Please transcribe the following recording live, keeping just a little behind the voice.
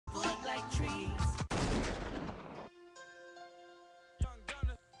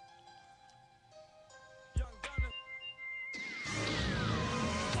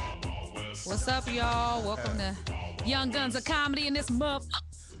What's up, y'all? Welcome to Young Guns of Comedy in this month.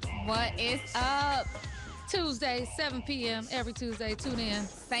 What is up? Tuesday, 7 p.m. every Tuesday. Tune in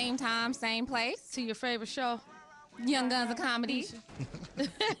Same time, same place. to your favorite show. Young Guns of Comedy.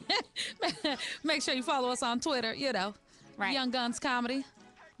 Make sure you follow us on Twitter, Right. Young Guns Comedy.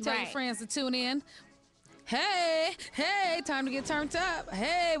 Tell your Right. friends to tune in. Hey, time to get turned up.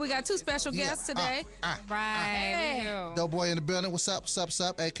 Hey, we got two special guests today. Right. we do. DoBoy in the building. What's up?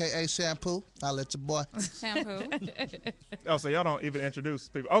 AKA Shampoo. I'll let your boy. Shampoo. Oh, so y'all don't even introduce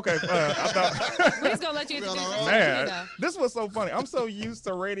people. Okay, I thought. We're just going to let you introduce yourself. Man, this was so funny. I'm so used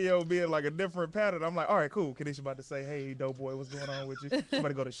to radio being like a different pattern. I'm like, all right, cool. Kanisha about to say, hey, DoBoy, what's going on with you?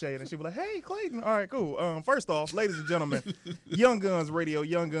 Somebody go to Shade, and she'll be like, hey, Clayton. All right, cool. First off, ladies and gentlemen, Young Guns Radio,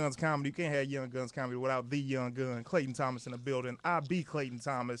 Young Guns Comedy. You can't have Young Guns Comedy without the Young Gun. Clayton Thomas in the building. I be Clayton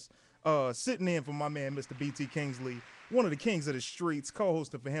Thomas. Sitting in for my man, Mr. B.T. Kingsley, one of the kings of the streets,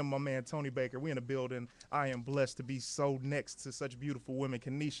 co-hosting for him, my man, Tony Baker. We in the building. I am blessed to be so next to such beautiful women.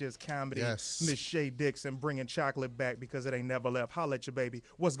 Kanisha's comedy, Yes. Miss Shay Dixon, bringing chocolate back because it ain't never left. Holla at your baby.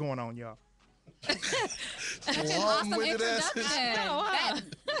 What's going on, y'all? Such an awesome introduction.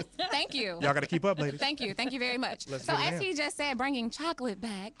 Thank you. Y'all got to keep up, ladies. Thank you. Thank you very much. Let's So get it as in. he just said, bringing chocolate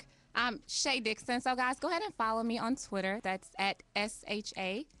back, I'm Shay Dixon. So guys, go ahead and follow me on Twitter. That's at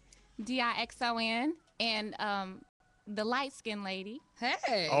SHADIXON. And the light-skinned lady.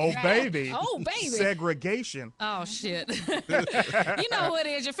 Hey. Oh, baby. Oh, baby. Segregation. Oh, shit. You know who it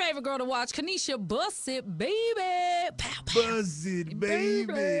is, your favorite girl to watch, Kanisha Bust It, baby. Pow, pow. Buzz it,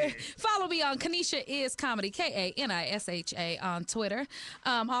 baby. Follow me on Kanisha Is Comedy, KANISHA on Twitter.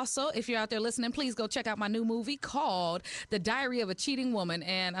 Also, if you're out there listening, please go check out my new movie called The Diary of a Cheating Woman.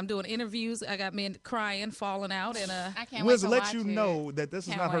 And I'm doing interviews. I got men crying, falling out. And I can't Wiz, wait to let watch you it. know that this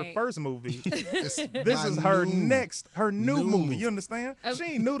is Can't not her wait. first movie. This This is her new movie. You understand? She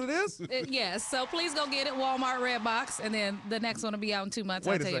ain't new to this. yes, so please go get it, Walmart, Redbox. And then the next one will be out in 2 months.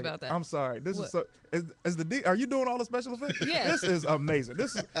 Wait I'll a tell you second. about that. I'm sorry. This What? is so. Is are you doing all the special effects? Yes. This is amazing.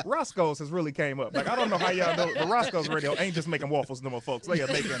 This is Roscoe's has really came up. Like I don't know how y'all know the Roscoe's radio ain't just making waffles no more, folks. They are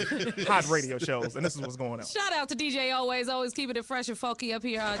making hot radio shows, and this is what's going on. Shout out to DJ always keeping it fresh and funky up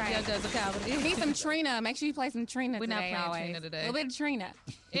here on Right. Young Guns of Comedy. Need some Trina. Make sure you play some Trina We're not today. playing always. Trina today. A little bit of Trina.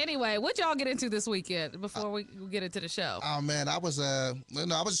 Anyway, what y'all get into this weekend before we get into the show? Oh man, I was I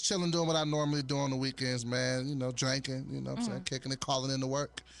was chilling, doing what I normally do on the weekends, man. You know, drinking. You know, what I'm saying, kicking and calling into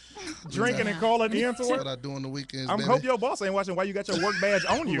work. Drinking and calling in to That's work. what I do on the weekends. I baby. hope your boss ain't watching why you got your work badge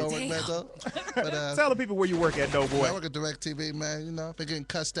on you. My work badge up. But Tell the people where you work at, I DoBoy. work at DirecTV, man. You know, been getting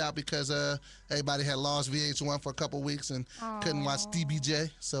cussed out because everybody had lost VH1 for a couple weeks and couldn't watch DBJ.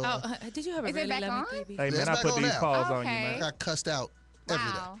 So Did you have a Is it really back lovely on? baby? Hey man, It's I back put on these now. calls on you, Okay. I man. got cussed out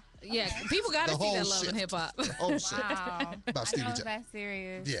every day. Wow. Yeah, people got to The see whole that love shit. and hip hop. Oh shit. Wow. About Stevie Oh, J. that's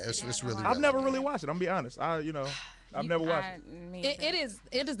serious. Yeah, it's really. I've never really watched it. I'm gonna be honest. I've never watched it.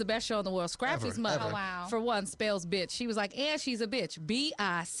 It is the best show in the world. Scrappy's Ever, mother, ever. Oh, wow. for one, spells bitch. She was like, and she's a bitch.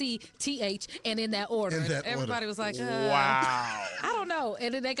 BICTH, and in that order. In that Everybody order. was like, Wow. I don't know.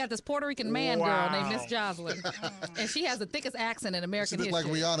 And then they got this Puerto Rican man girl named Miss Jocelyn, and she has the thickest accent in She American looked like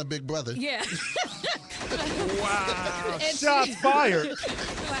history. Rihanna, Big Brother. Yeah. Wow. And Shots fired.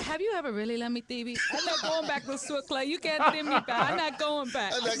 Like, have you ever really let me, Phoebe? I'm not going back to Swiftclay. You can't send me back. I'm not going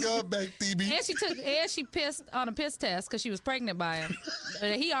back. I'm not going back, DB. And she pissed on a piss test because she was pregnant by him.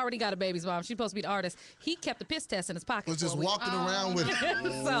 He already got a baby's mom. She's supposed to be the artist. He kept the piss test in his pocket. Was for just a week. walking around with it.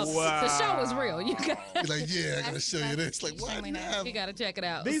 So the show was real. You got, Be like, yeah, I gotta show you this. Like, what? extremely Nah. you got to check it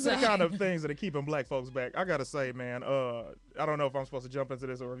out. These So- are kind of things that are keeping black folks back. I gotta say, man. I don't know if I'm supposed to jump into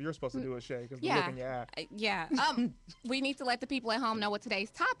this or if you're supposed to do it, Shay, because the look in your eye. Yeah. We need to let the people at home know what today's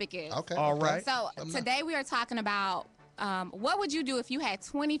topic is. Okay. All okay. right. So today we are talking about what would you do if you had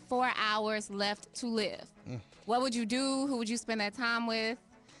 24 hours left to live? What would you do? Who would you spend that time with?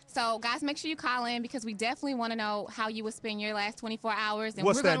 So guys, make sure you call in because we definitely want to know how you would spend your last 24 hours. And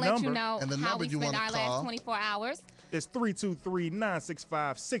What's we're going to that let you number? know And the how number we you spend wanna our last call. 24 hours. It's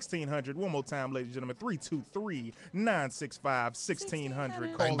 323-965-1600. One more time, ladies and gentlemen.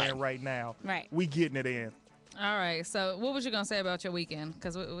 323-965-1600. Call in right now. Right. We getting it in. All right. So what was you going to say about your weekend?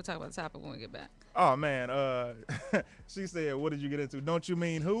 Because we'll talk about the topic when we get back. Oh man, she said, "What did you get into? Don't you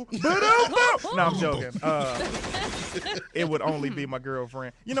mean who?" No, I'm joking. It would only be my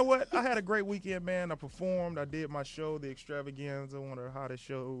girlfriend. You know what? I had a great weekend, man. I performed. I did my show, The Extravaganza, one of the hottest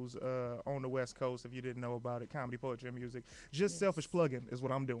shows on the West Coast. If you didn't know about it, comedy, poetry, and music. Just selfish plugging is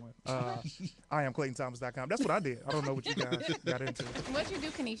what I'm doing. I am ClaytonThomas.com. That's what I did. I don't know what you guys got into. What you do,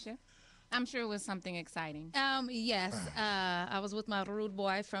 Kanisha? I'm sure it was something exciting. Yes, I was with my rude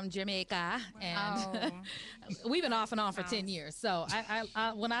boy from Jamaica, and we've been off and on for 10 years. So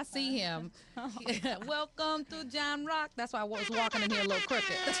I when I see him, welcome to John Rock. That's why I was walking in here a little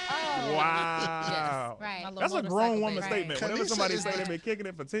crooked. Wow. Yes. Right. That's a grown woman baby. statement. Right. Whenever somebody Kanisha say is they've been kicking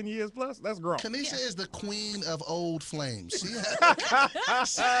it for 10 years plus, that's grown. Kanisha is the queen of old flames. She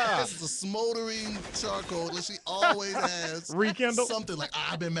has the smoldering charcoal that she always has. Rekindle? Something like,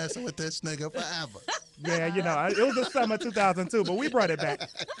 I've been messing with this nigga forever. Yeah, you know, it was the summer 2002, but we brought it back.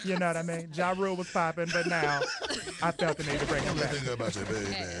 You know what I mean? Ja Rule was popping, but now I felt the need to bring him back. Think about your baby.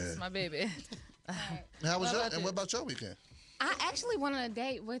 Yes, my baby. How was your, and what about your weekend? I actually went on a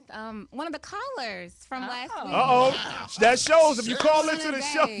date with one of the callers from last week. Uh-oh. That shows if you call On into a the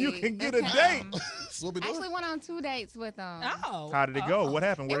show, you date can get with a him. date. So what we doing? Actually went on 2 dates with him. Oh. How did it go? What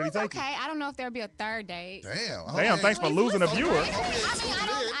happened? It Where was did he take okay. I don't know if there'll be a third date. Damn. Damn, thanks for losing a viewer.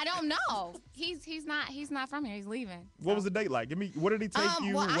 I don't know. He's not from here. He's leaving. What was the date like? Give me. What did he take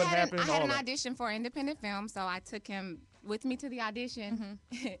you? Well, What happened? I had All an that. audition for an independent film, so I took him with me to the audition.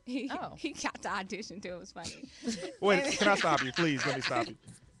 He got the audition too. It was funny. Wait, can I stop you, please? Let me stop you.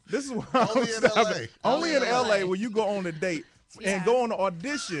 This is what Only I'm in stopping. LA. Only in LA will you go on a date and Yeah. go on an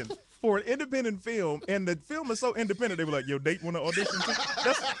audition for an independent film, and the film is so independent, they were like, "Your date want to audition too?"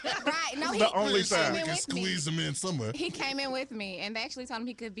 That's Right. No, the only came time. We in can with me. squeeze him in somewhere. He came in with me, and they actually told him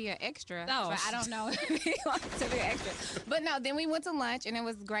he could be an extra. Oh. But I don't know if he wants to be an extra. But no, then we went to lunch, and it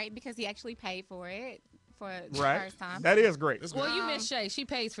was great because he actually paid for it for the right. first time. That is great. That's Well, you miss Shay. She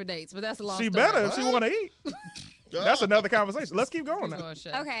pays for dates, but that's a long She story. better if she want to eat. That's another conversation. Let's keep going Keep now. going,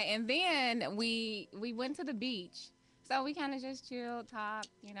 Shay. Okay, and then we went to the beach. So we kind of just chilled, talked.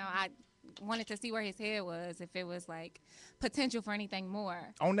 You know, I wanted to see where his head was, if it was like potential for anything more.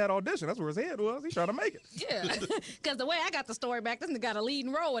 On that audition, that's where his head was. He trying to make it. Yeah, because the way I got the story back, this nigga got a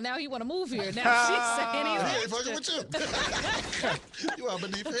leading role, and now he want to move here. Now she's saying He he's ain't fucking with you. You are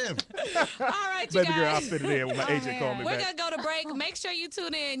beneath him. all right, you Baby girl, I'll guys. fit it in when my agent man. called me We're back. going to go to break. Make sure you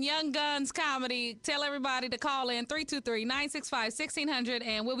tune in. Young Guns Comedy. Tell everybody to call in 323-965-1600,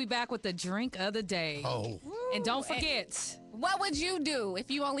 and we'll be back with the drink of the day. Oh. And don't forget. What would you do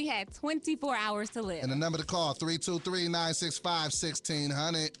if you only had 24 hours to live? And the number to call,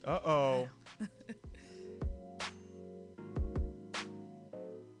 323-965-1600. Uh-oh.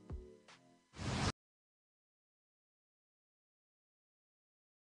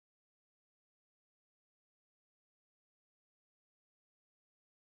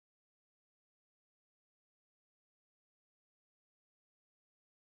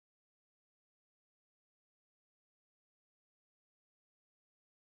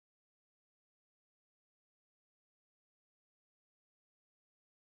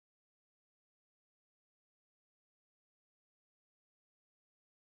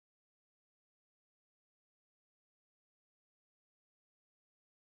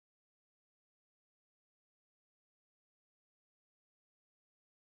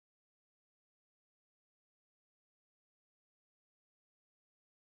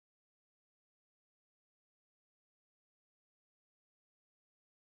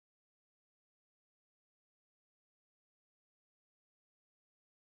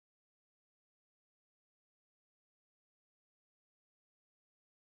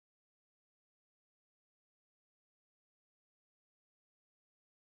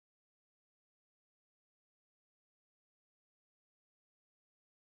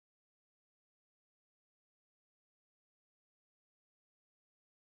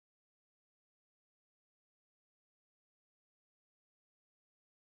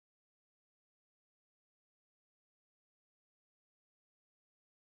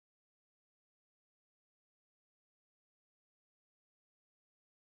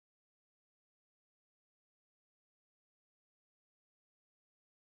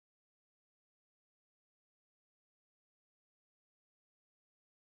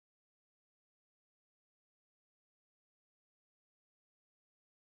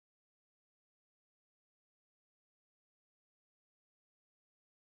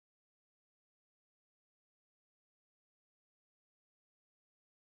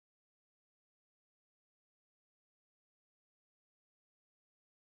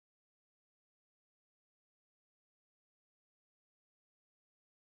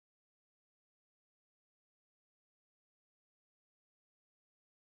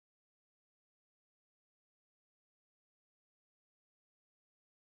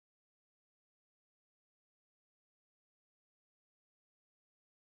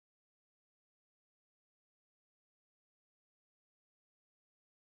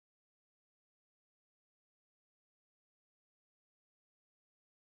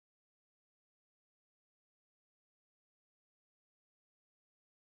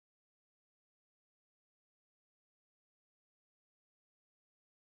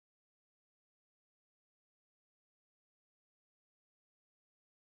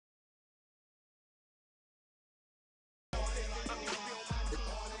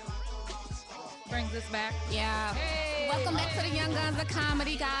 Guns is back. Yeah. Hey. Welcome back to the Young Guns of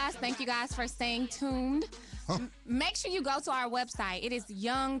Comedy, guys. Thank you guys for staying tuned. Make sure you go to our website. It is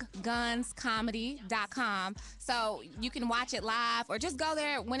younggunscomedy.com. So you can watch it live or just go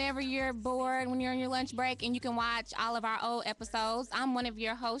there whenever you're bored, when you're on your lunch break, and you can watch all of our old episodes. I'm one of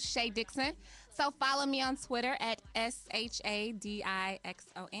your hosts, Shay Dixon. So follow me on Twitter at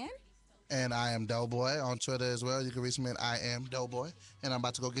SHADIXON. And I am DoBoy on Twitter as well. You can reach me at I am DoBoy. And I'm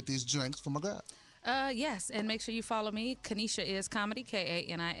about to go get these drinks for my girl. Yes, and make sure you follow me. Kanisha is Comedy.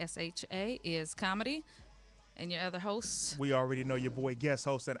 KANISHA is Comedy. And your other hosts? We already know your boy guest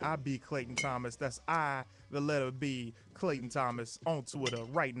host, and I be Clayton Thomas. That's I, the letter B, Clayton Thomas on Twitter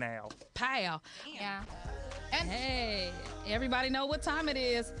right now. Pow. Yeah. And hey, everybody know what time it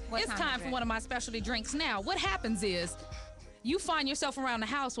is. What It's time time is for it? one of my specialty drinks. Now, what happens is you find yourself around the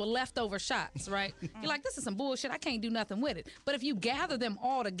house with leftover shots, right? You're like, this is some bullshit. I can't do nothing with it. But if you gather them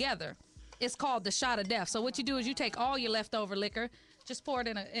all together, it's called the shot of death. So what you do is you take all your leftover liquor, just pour it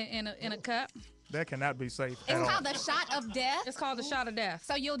in a cup. That cannot be safe It's at all. called the shot of death. It's called the shot of death.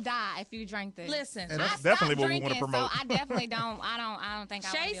 So you'll die if you drink this. Listen, And I that's stopped definitely what we want to drinking, promote. So I definitely don't. I don't think I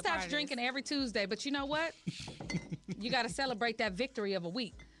want to Shay be a part stops of drinking this. every Tuesday, but you know what? You got to celebrate that victory of a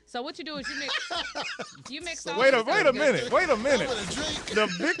week. So what you do is you mix all Wait your a stuff. minute. With a drink. The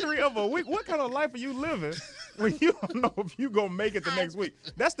victory of a week. What kind of life are you living when you don't know if you gonna make it the next week?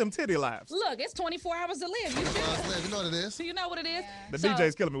 That's them titty lives. Look, it's 24 hours to live. You should. You know what it is. So you know what it is? The So,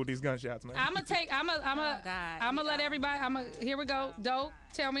 DJ's killing me with these gunshots, man. I'm God, gonna let everybody. Here we go. Do,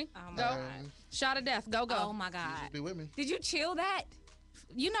 tell me. Oh my Go. God. Shot of death. Go. Oh my God. Be with me. Did you chill that?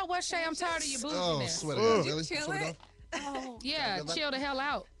 You know what, Shay? I'm tired of your Oh, bouginess. swear to Ugh. God. Really? Chill Swear to it. Oh. Yeah, chill the hell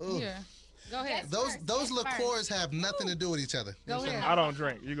out. Ugh. Yeah. Go ahead. God. Those First. liqueurs have nothing to do with each other. Go ahead. I don't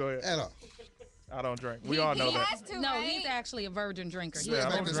drink. You go ahead. At all. I don't drink. We all know He that. has to, No, right? he's actually a virgin drinker. He Swing Yeah, I it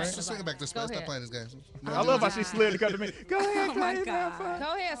back don't this drink. way. Swing it back this way. Go Stop ahead. playing these games. I love how she God. slid to come to me. Go ahead, Oh my Clayton. have God. fun.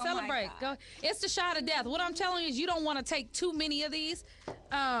 Go ahead, Oh my celebrate. Go. It's the shot of death. What I'm telling you is you don't want to take too many of these.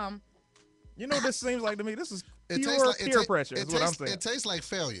 You know what this seems like to me? This is It pure tastes like peer pressure. Is what I'm tastes, saying. it tastes like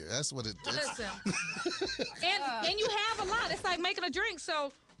failure. That's what it is. Listen. and you have a lot. It's like making a drink.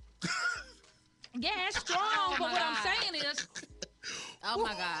 So yeah, it's strong. Oh but my what I'm God. saying is, Oh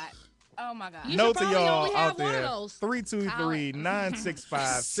my God. Oh my God. You Note to should probably y'all only have out one of there, those.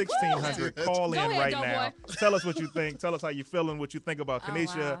 323-965-1600. Call in Go ahead, right Doughboy. now. Tell us what you think. Tell us how you feeling, what you think about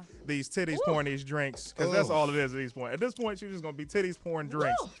Kanisha, wow. these titties pouring these drinks, because that's Ooh. all it is at this point. At this point, she's just going to be titties pouring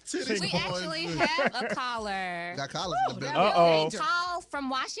drinks. Titties We pouring actually drink. have a caller. Got college in the building. that Uh-oh. Tall from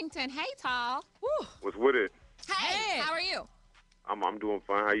Washington. Hey, Tall. What's with it? Hey, Hey. how are you? I'm doing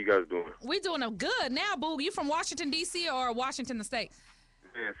fine. How you guys doing? we doing a good now, boo. You from Washington D.C. or Washington the state?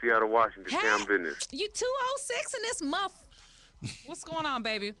 Man, Seattle, Washington, Hey. Town business. You 206 in this muff. What's going on,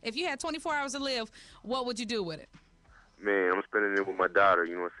 baby? If you had 24 hours to live, what would you do with it? Man, I'm spending it with my daughter.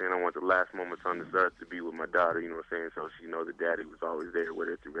 You know what I'm saying? I want the last moments on this earth to be with my daughter. You know what I'm saying? So she knows that daddy was always there with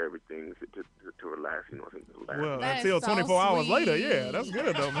her through everything to her last. You know what I'm saying? The last. Well, That is until so 24 hours later, sweet. yeah, that's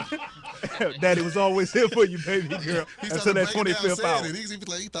good though, man. Daddy was always here for you, baby girl, He until started that breaking down 25th hour. saying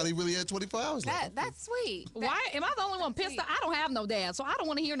it. He thought he really had 24 hours left. That's sweet. Why am I the only one pissed off? I don't have no dad, so I don't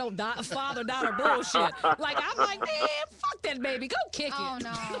want to hear no father-daughter bullshit. Like, I'm like, man, fuck that baby. Go kick Oh it.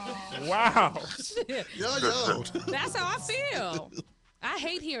 no. Wow. Shit. Yo. That's how I feel. I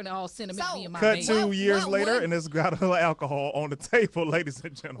hate hearing all sentiment So- me and my Cut baby. 2 years what later, would- and it's got a little alcohol on the table, ladies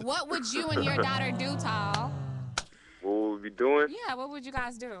and gentlemen. What would you and your daughter do, Tall? What will we be doing? Yeah, what would you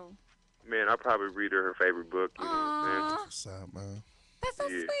guys do? Man, I'll probably read her favorite book. You know what I'm saying? Aw, What's up, man? that's so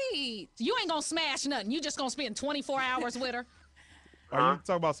Yeah. sweet. You ain't gonna smash nothing. You just gonna spend 24 hours with her. Are you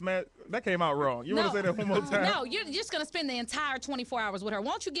talking about smash? That came out wrong. You want to say that one more time? No, you're just gonna spend the entire 24 hours with her.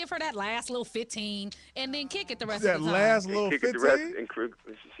 Won't you give her that last little 15 and then kick it the rest That of the time? last And little kick it the rest, 15?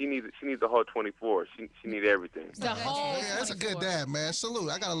 and she needs the whole 24. She needs everything. The whole Yeah, that's a good 24. dad, man. Salute.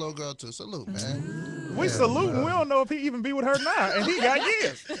 I got a little girl too. Salute, man. We salute, and we don't know if he even be with her now, and he got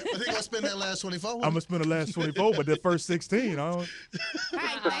years. But he gonna spend that last 24. I'm gonna spend the last 24, but the first 16, I don't. All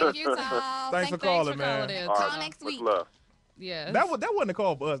right, thank you, Tall. Thanks for calling, man. in. All Call right, next much week. love. Yeah. That wasn't a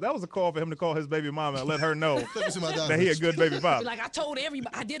call for us. That was a call for him to call his baby mama and let her know Let me see my daughter. that he a good baby Be father. like, I told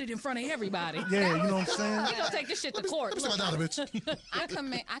everybody. I did it in front of everybody. Yeah, you know what I'm saying? We gonna take this shit to court. Let me see my daughter, bitch.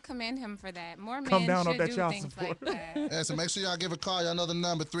 I commend him for that. More men Come down off should that do child things support. like that. Yeah, so make sure y'all give a call. Y'all know the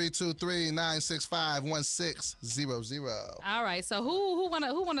number 323-965-1600. All right. So who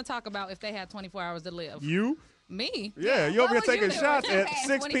wanna talk about if they had 24 hours to live? You? Me. Yeah, you over here What would you taking do shots if you at had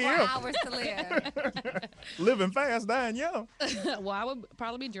 6 24 p.m. hours to live. Living fast, dying young. Well, I would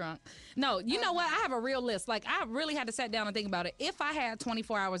probably be drunk. No, you know what? I have a real list. Like, I really had to sit down and think about it. If I had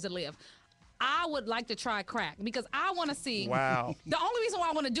 24 hours to live, I would like to try crack because I want to see. Wow. The only reason why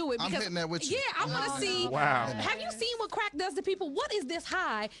I want to do it I'm because hitting that with you. yeah, I want to see. Wow. Have you seen what crack does to people? What is this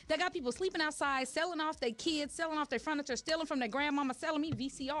high that got people sleeping outside, selling off their kids, selling off their furniture, stealing from their grandmama, selling me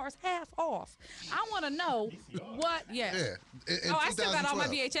VCRs half off? I want to know what. Yeah. In I still got all my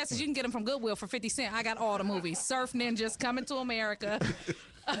 2012. VHSs. You can get them from Goodwill for 50 cents. I got all the movies. Surf Ninjas, Coming to America.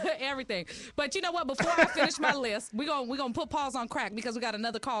 Everything. But you know what? Before I finish my list, we're gonna put pause on crack because we got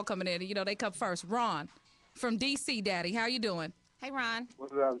another call coming in. You know, they come first. Ron from DC, Daddy. How you doing? Hey, Ron.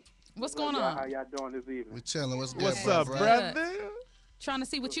 What's up? What's going How on? y'all doing this evening? We chilling. What's good, What's bro, up, bro? brother? Trying to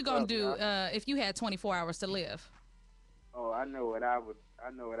see what you What's gonna up, do y'all? if you had 24 hours to live. Oh, I know what I would.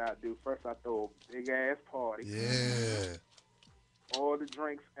 I know what I'd do. First, I throw a big ass party, Yeah. all the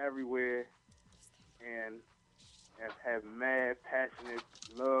drinks everywhere, and have mad, passionate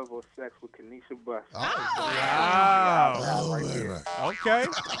love or sex with Kenesha Buster. Wow. Oh, Right right, there. right.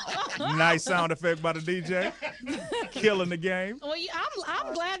 Okay. Nice sound effect by the DJ. Killing the game. Well,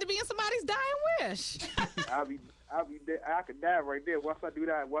 I'm glad to be in somebody's dying wish. I'll be there. I could die right there. Once I do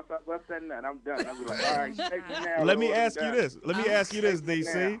that, once that nut, I'm done. I'll be like, all right, take me now. Let me Lord, ask I'm you done. this. Let me ask you this, Take me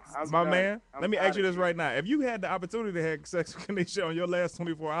DC. now. I'm My done. man. I'm Let me ask you outta this here. right now. If you had the opportunity to have sex with Kenesha on your last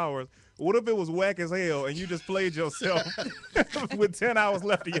 24 hours, what if it was whack as hell and you just played yourself with 10 hours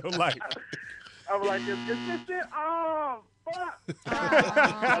left of your life? I was like, is this it? Oh, fuck.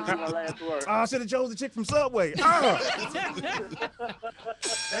 That'd be my last word. Oh, I should have chose the chick from Subway. Oh.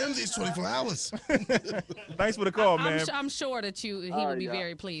 Damn, these 24 hours. Thanks for the call, man. I'm sure that he All would right, be y'all.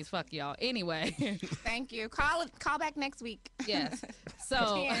 very pleased. Fuck y'all. Anyway. Thank you. Call back next week. Yes.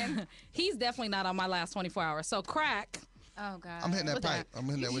 So Ken. he's definitely not on my last 24 hours. So crack. Oh God. I'm hitting that What pipe. I'm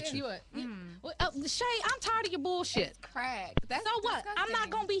hitting that with you. Well, Shay, I'm tired of your bullshit. Crack. That's So what? I'm not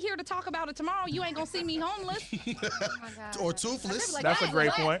disgusting. gonna be here to talk about it tomorrow. You ain't gonna see me homeless. Oh my God. Or toothless. Like, That's a hey, great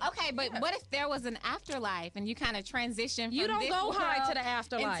what? point. Okay, but what if there was an afterlife and you kind of transition You from don't this go high world to the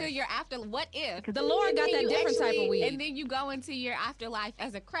afterlife. into your after? What if The Lord got that you different type of actually- weed. and then you go into your afterlife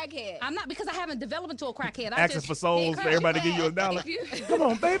as a crackhead? I'm not because I haven't developed into a crackhead. Access for souls for everybody to give you $1. If you- Come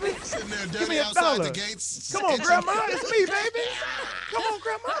on, baby. Sitting there me dirty a outside dollar. the gates. Come on, Grandma. It's me, baby. Come on,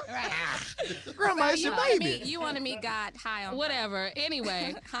 Grandma. Right. Grandma, So it's your you wanna baby. meet- You want to meet God high on Whatever.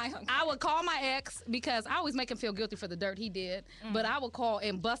 Anyway, high on. I would call my ex because I always make him feel guilty for the dirt he did. But I would call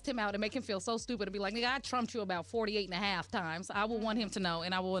and bust him out and make him feel so stupid and be like, nigga, I trumped you about 48 and a half times. I would want him to know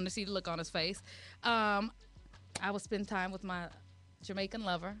and I would want to see the look on his face. I would spend time with my Jamaican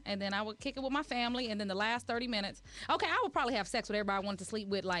lover, and then I would kick it with my family, and then the last 30 minutes, okay, I would probably have sex with everybody I wanted to sleep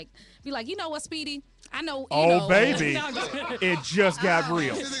with, like, be like, you know what, Speedy? I know, you Oh, know. baby. No, I'm just- It just got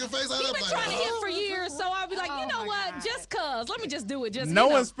real. This nigga face He's out been like, trying to hit oh. for years, so I'll be like, you know my what, God. just cuz, let me just do it. Just you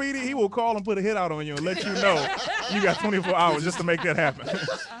Knowing know. Speedy, he will call and put a hit out on you and let you know you got 24 hours just to make that happen.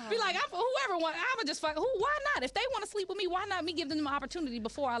 Be like, whoever want, I would just fuck. Why not? If they want to sleep with me, why not me give them an opportunity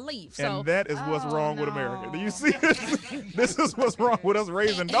before I leave? So And that is what's Oh, wrong with no. America. Do you see this? This is what's wrong with us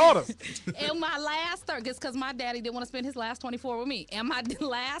raising daughters. and my last 30, because my daddy didn't want to spend his last 24 with me. And my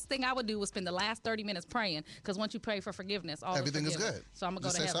last thing I would do was spend the last 30 minutes praying, because once you pray for forgiveness, all Everything is forgiven. good. So I'm gonna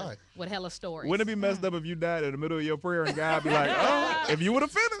Just go to say heaven sorry. with hella stories. Wouldn't it be messed up if you died in the middle of your prayer and God be like, oh, if you would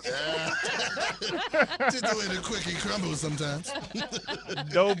have finished? Just do it quick and crumble sometimes.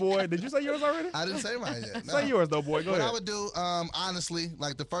 Doughboy, did you say yours already? I didn't say mine yet. No. Say yours, Doughboy. Go What I ahead. would do, honestly,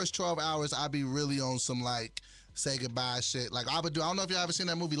 like the first 12 hours, I'd be really on some like say goodbye shit. Like I would do. I don't know if y'all ever seen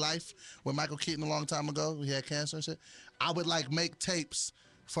that movie Life with Michael Keaton a long time ago. He had cancer and shit. I would like make tapes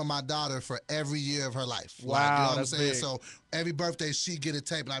for my daughter for every year of her life. Like, you Wow, know what I'm that's saying? big. So every birthday she get a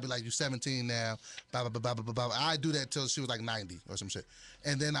tape and I'd be like, you 17 now. Blah, blah, blah, blah, blah, blah. I do that till she was like 90 or some shit.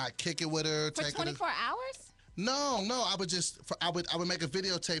 And then I kick it with her. For take her to- 24 hours? No, I would just I would make a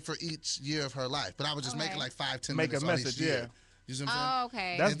videotape for each year of her life, but I would just make it Okay. like 5-10 Make a minutes on each message, year. yeah. You see what I'm saying? Oh,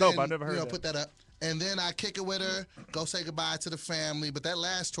 okay. That's And dope. then, I never heard that. Put that up. And then I kick it with her, go say goodbye to the family. But that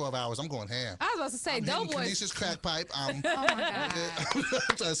last 12 hours, I'm going ham. I was about to say, I'm hitting Doughboy, Kenesha's crack pipe. I'm Oh my God. I'm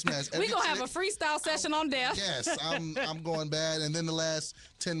trying to smash we every gonna have a chick. freestyle session on death. Yes, I'm going bad. And then the last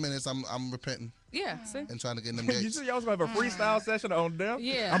 10 minutes, I'm repenting Yeah, see? and trying to get in them You gates. said y'all was going to have a freestyle session on them?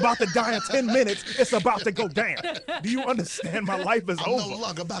 Yeah. I'm about to die in 10 minutes. It's about to go down. Do you understand? My life is I'm over. no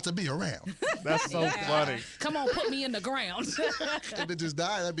longer about to be around. That's so funny. Come on, put me in the ground. If it just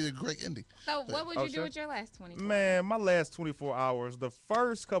died, that'd be a great ending. So what would Oh, you do sure. with your last 24? Man, my last 24 hours, the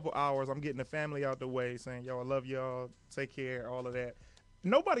first couple hours, I'm getting the family out the way, saying, yo, I love y'all, take care, all of that.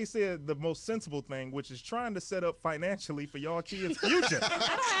 Nobody said the most sensible thing, which is trying to set up financially for y'all kids' future. I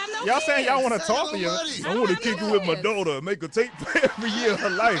don't have no Y'all saying y'all want to Hey, talk no to you. money. I want to have kick no it with my kids. daughter and make a tape for every year of her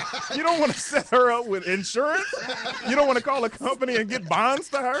life. You don't want to set her up with insurance. You don't want to call a company and get bonds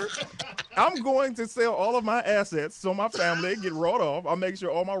to her. I'm going to sell all of my assets so my family get wrote off. I'll make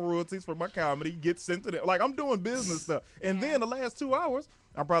sure all my royalties for my comedy get sent to them. Like, I'm doing business stuff. And then the last 2 hours,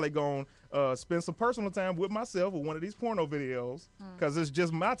 I'm probably going to spend some personal time with myself with one of these porno videos because it's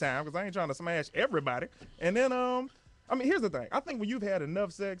just my time because I ain't trying to smash everybody. And then, I mean, here's the thing. I think when you've had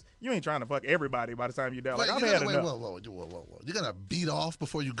enough sex, you ain't trying to fuck everybody by the time you're down. Like, I've had enough. Whoa. You're going to beat off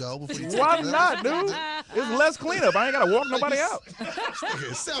before you go? Why not, dude? It's less cleanup. I ain't got to walk nobody out.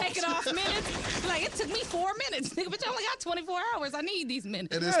 Taking off minutes. Like, it took me 4 minutes. Nigga, but you only got 24 hours. I need these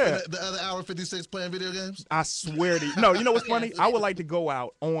minutes. And then the other hour 56 playing video games? I swear to you. No, you know what's funny? I would like to go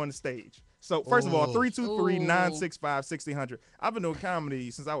out on stage. So, first of all, 323-965-6000. I've been doing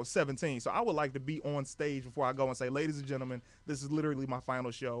comedy since I was 17, so I would like to be on stage before I go and say, ladies and gentlemen, this is literally my final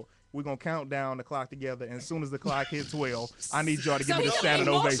show. We're going to count down the clock together, and as soon as the clock hits 12, I need y'all to give me the standing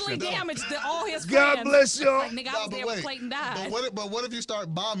ovation. Emotionally damaged to all his God friends. bless y'all. Like, nigga, I was there when Clayton died. But what if you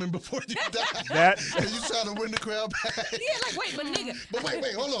start bombing before you die? That and you trying to win the crowd back? Yeah, like, wait, but nigga. But wait,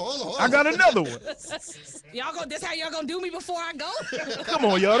 hold on. I got another one. This how y'all gonna do me before I go? Come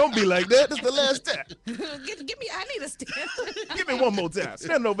on, y'all. Don't be like that. This is the last time. Give me, I need a stand. Give me one more time.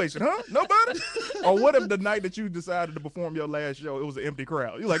 Standing ovation, huh? Nobody? Or what if the night that you decided to perform your last show, it was an empty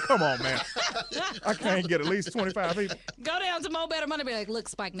crowd? You're like, come on, man. I can't get at least 25 people. Go down to Mo Better Money, be like, look,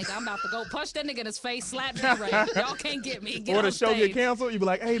 Spike, nigga, I'm about to go punch that nigga in his face, slap G-Ray. Y'all can't get me. Get or on the show stage. get canceled, you be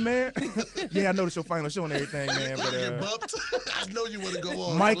like, hey, man. Yeah, I know it's your final show and everything, man. But Get bumped. I know you want to go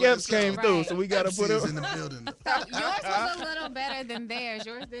on. Mike Epps came through, so we got to put Epps him. in the building. Yours was a little better than theirs.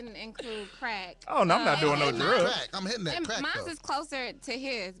 Yours didn't include crack. Oh, no, I'm not doing no and drugs. Crack. I'm hitting that And crack, mine's though. is closer to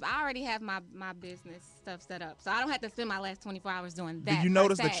his, but I already have my business stuff set up, so I don't have to spend my last 24 hours doing that. Did you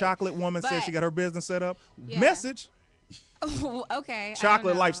notice the per se. chocolate woman said But- she got her business set up? Yeah. Message. Okay. I Chocolate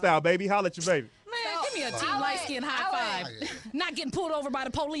don't know. lifestyle, baby. Holla at your baby. Man, give me a I team would- light skin high I five. Not getting pulled over by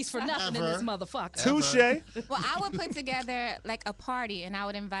the police for nothing in this motherfucker. Touche. Well, I would put together like a party, and I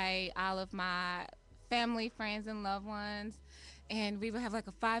would invite all of my family, friends, and loved ones, and we would have like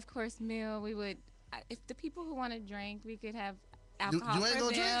a 5-course meal. We would, if the people who want to drink, we could have alcohol you ain't for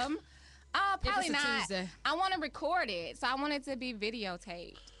gonna drink? them. Probably If it's a not. Tuesday. I want to record it, so I want it to be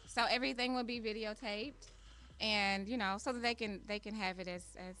videotaped. So everything would be videotaped, and so that they can have it as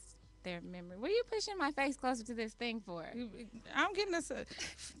their memory. What are you pushing my face closer to this thing for? I'm getting this.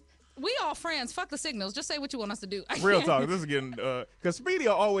 We all friends. Fuck the signals. Just say what you want us to do. Real talk. This is getting, because Speedy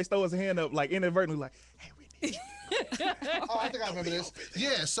will always throw his hand up, like inadvertently, like, hey, we need you. Oh, I think I remember this.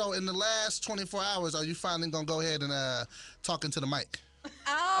 Yeah, so in the last 24 hours, are you finally going to go ahead and talk into the mic? Was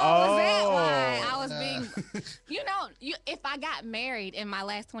that why I was being? If I got married in my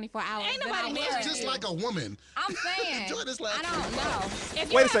last 24 hours, Ain't then nobody I married. would. Just like a woman. I'm saying. Enjoy this last I don't know. If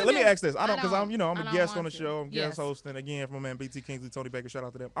you Wait a second. Let me haven't ask this. I don't, because I'm I a don't guest on want the to. show. I'm guest Yes. hosting again from my man BT Kingsley, Tony Baker. Shout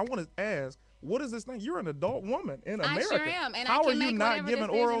out to them. I want to ask, what is this thing? You're an adult woman in America. I sure am, and How I can are you make not whatever giving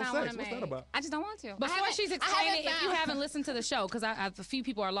decision oral I wanna sex? What's that make. about? I just don't want to. Before she's explaining, if you haven't listened to the show, because a few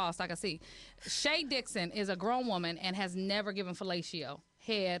people are lost, I can see. Shay Dixon is a grown woman and has never given fellatio,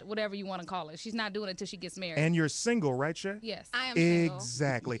 head, whatever you want to call it. She's not doing it until she gets married. And you're single, right, Shay? Yes. I am single.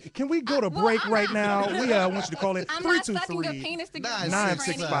 Exactly. Can we go to well, break I'm right not- now? We want you to call it I'm not sucking a penis to get a boyfriend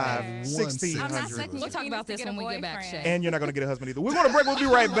 965 either. 1600. I'm not sucking We'll your talk about penis this to get when a we get back, boyfriend. Shay. And you're not going to get a husband either. We're going to break. We'll be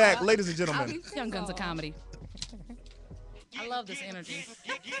right back, ladies and I'll gentlemen. be Young Guns of single. Comedy. I love this energy.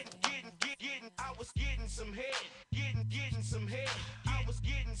 I was getting some head, getting some head. I was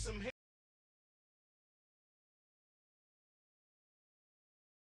getting some head.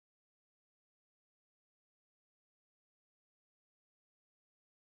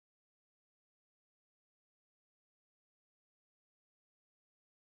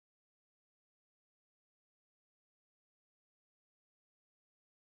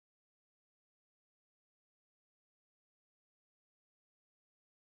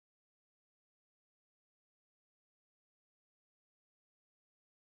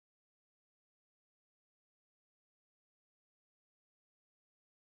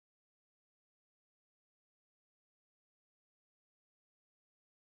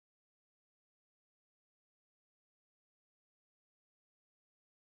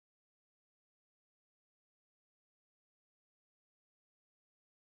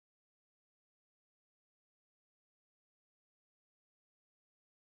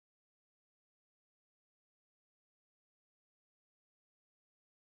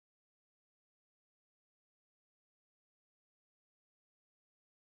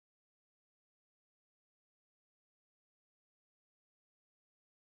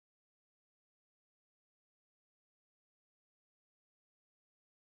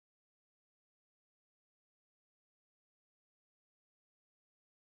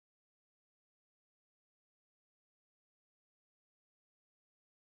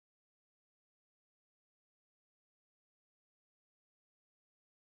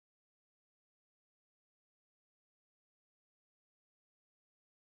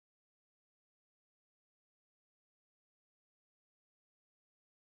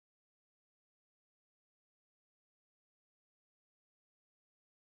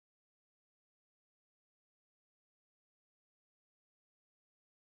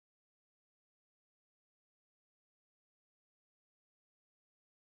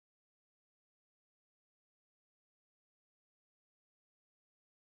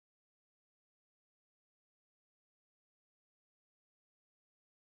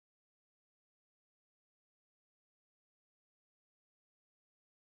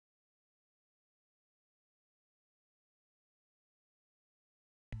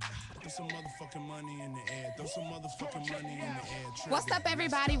 some motherfucking money in the air. Throw some motherfucking money in the air. What's up,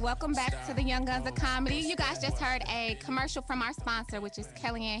 everybody? Welcome back to the Young Guns of Comedy. You guys just heard a commercial from our sponsor, which is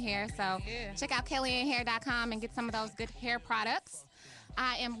Kellyanne Hair. So check out KellyanneHair.com and get some of those good hair products.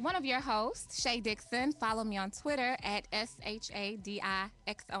 I am one of your hosts, Shay Dixon. Follow me on Twitter at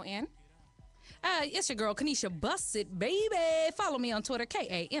SHADIXON. It's your girl, Kanisha Bussit, baby. Follow me on Twitter,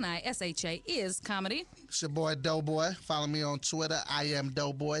 KANISHA is comedy. It's your boy, DoBoy. Follow me on Twitter. I am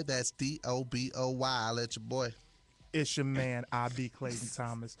DoBoy. That's DOBOY. I'll let your boy. It's your man, I be Clayton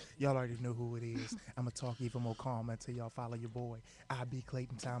Thomas. Y'all already know who it is. I'm going to talk even more calm until y'all follow your boy. I be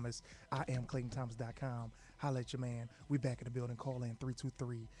Clayton Thomas. I am ClaytonThomas.com. Holla at your man. We back in the building. Call in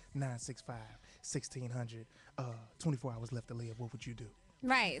 323-965-1600. 24 hours left to live. What would you do?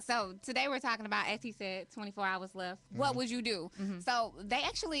 Right. So today we're talking about, as he said, 24 hours left. What would you do? So they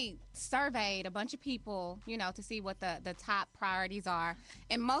actually surveyed a bunch of people, you know, to see what the top priorities are.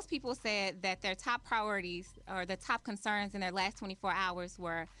 And most people said that their top priorities or the top concerns in their last 24 hours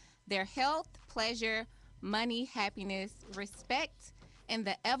were their health, pleasure, money, happiness, respect, and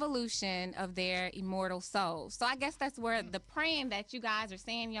the evolution of their immortal souls. So I guess that's where the praying that you guys are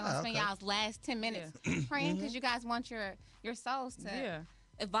saying, you're going to spend y'all's last 10 minutes praying because you guys want your souls to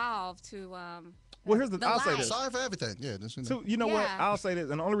evolve to Well, here's I'll say light. this. Sorry for everything. Yeah. This, you know. So, you know what? Yeah. I'll say this.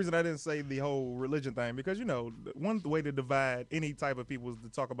 And the only reason I didn't say the whole religion thing, because, you know, one way to divide any type of people is to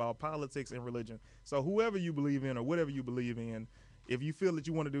talk about politics and religion. So whoever you believe in or whatever you believe in, if you feel that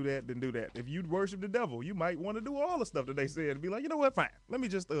you want to do that, then do that. If you worship the devil, you might want to do all the stuff that they said and be like, you know what, fine. Let me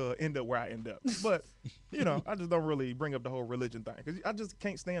just end up where I end up. But, you know, I just don't really bring up the whole religion thing. Because I just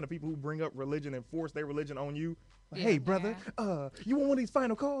can't stand the people who bring up religion and force their religion on you. Like, hey, brother, you want one of these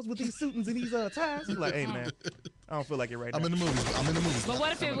final calls with these suitings and these ties? You're like, hey, man, I don't feel like it right now. I'm in the movies. But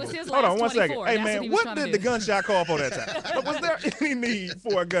what if it was his Hold last on 1 second. 24? Hey, That's man, he was what trying to did do. the gunshot call for that time? Was there any need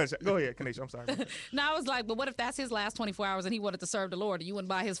for a gunshot? Go ahead, Kanisha. I'm sorry. No, I was like, but what if that's his last 24 hours and he wanted to serve the Lord and you wouldn't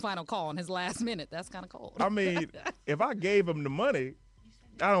buy his final call in his last minute? That's kind of cold. I mean, if I gave him the money,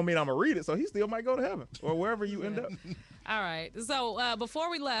 I don't mean I'm going to read it, so he still might go to heaven or wherever you end up. All right. So before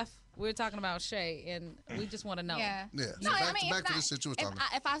we left, we were talking about Shay, and we just want to know. Yeah. Yeah. No, So I mean, back to the shit you was talking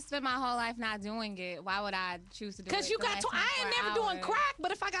about. if I spend my whole life not doing it, why would I choose to do it? Because you the got, last I ain't 24 never doing hours? crack,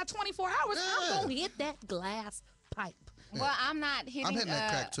 but if I got 24 hours, I'm Yeah. going to hit that glass pipe. Well, I'm not hitting, hitting that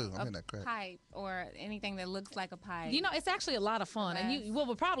crack, too. I'm hitting that crack. pipe or anything that looks like a pipe. You know, it's actually a lot of fun. And what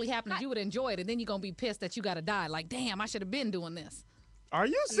would probably happen is you would enjoy it, and then you're going to be pissed that you got to die. Like, damn, I should have been doing this. Are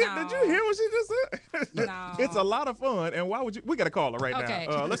you sick? No. Did you hear what she just said? No. It's a lot of fun. And why would you? We got a caller right Okay.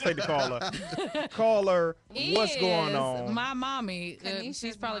 now. Let's take the caller. Caller, what's going Is on? My mommy. Kanisha's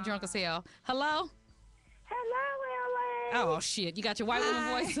She's probably mom. drunk as hell. Hello? Hello, LA. Oh, shit. You got your white woman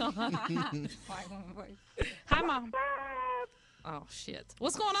voice on. White woman voice. Hi, Mom. Bob. Oh, shit.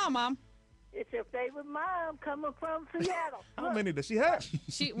 What's going on, Mom? It's your favorite mom coming from Seattle. How many does she have?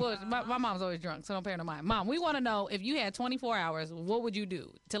 My mom's always drunk, so don't pay her no mind. Mom, we want to know, if you had 24 hours, what would you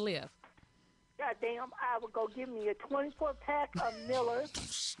do to live? Goddamn, I would go give me a 24-pack of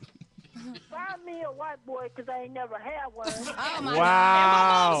Miller's. Find me a white boy, because I ain't never had one. Oh my And my mom's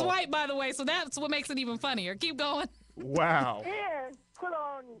Wow. white, by the way, so that's what makes it even funnier. Keep going. Wow. And put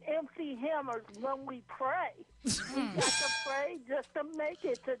on MC Hammer's When We Pray. We got to pray just to make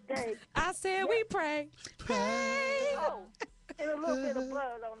it today. I said we pray. Pray. Oh, and a little bit of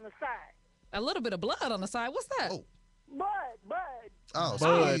blood on the side. A little bit of blood on the side. What's that? Oh. Bud. Oh,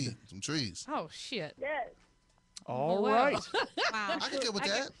 Bud. some trees. Oh, shit. Yes. All Well. right. Wow. I can get with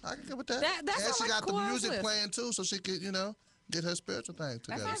that. I can get with that. That and sounds she like got a cool the house music list. playing too, so she could, you know, get her spiritual thing That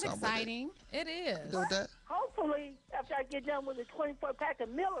together. sounds So I'm with it. exciting. It is. Go with that. Hopefully, after I get done with the 24-pack of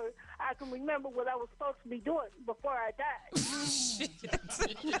Miller, I can remember what I was supposed to be doing before I died.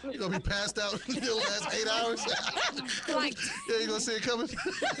 You gonna be passed out in the last 8 hours? Like, Yeah, you gonna see it coming?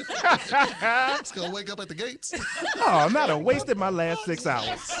 It's gonna wake up at the gates. Oh, I'm not wasted my last 6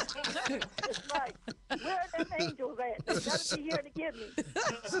 hours. It's like, where are them angels at? They gotta be here to get me.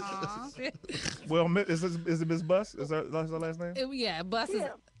 aw. Well, is it Miss Bus? Is that her last name? Yeah, Bus is. Kim.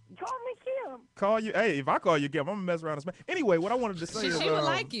 Call me Kim. Call you. Hey, if I call you Kim, I'm gonna mess around and smash. Anyway, what I wanted to say She is, would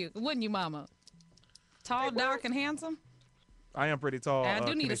like you, wouldn't you, Mama? Tall, dark, and handsome. I am pretty tall. I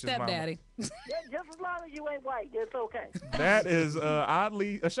do need a Kanisha's mama. stepdaddy. Yeah, just as long as you ain't white, it's okay. That is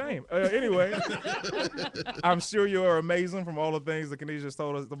oddly a shame. Anyway, I'm sure you are amazing from all the things that Kanisha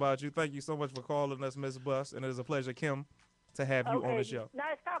told us about you. Thank you so much for calling us, Miss Bus, and it is a pleasure, Kim, to have you on the show.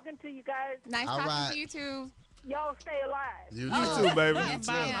 Nice talking to you guys. Nice All talking right. to you too. Y'all stay alive. You too, baby.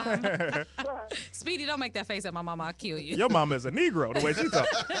 Bye. Speedy, don't make that face at my mama. I'll kill you. Your mama is a Negro, the way she talks.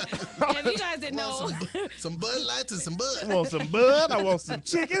 If you guys didn't know. some Bud Lights and some Bud. I want some bud. I want some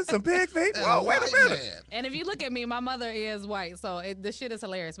chicken, some pig feet. And Whoa, a wait a white minute. man. And if you look at me, my mother is white, so the shit is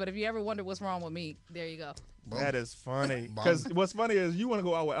hilarious. But if you ever wonder what's wrong with me, there you go. Boom. That is funny. Boom. Because what's funny is you want to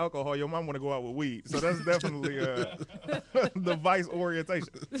go out with alcohol, your mom want to go out with weed. So that's definitely the vice orientation.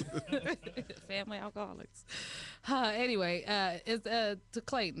 Family alcoholics. Anyway, it's to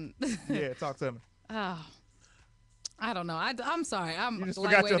Clayton. Yeah, talk to me. Oh, I don't know. I'm sorry. I'm You just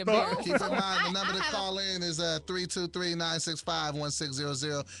forgot your lightweight thought? embarrassed. Keep in mind, the number to call in is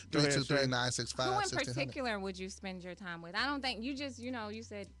 323-965-1600, 323-965-1600. Who in particular would you spend your time with? I don't think you just, you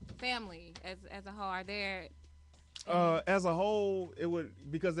said family as a whole. Are there? As a whole, it would,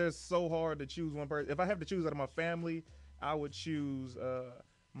 because they're so hard to choose one person. If I have to choose out of my family, I would choose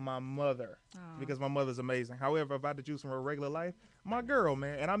my mother, because my mother's amazing. However, if I had to choose from her regular life, my girl,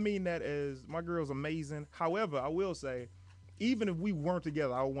 man, and I mean that as my girl's amazing. However, I will say, even if we weren't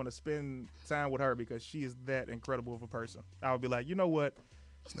together, I would want to spend time with her because she is that incredible of a person. I would be like, you know what?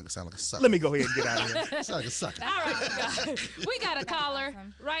 This nigga sound like a sucker. Let me go ahead and get out of here. Sound like a sucker. All right, we got a caller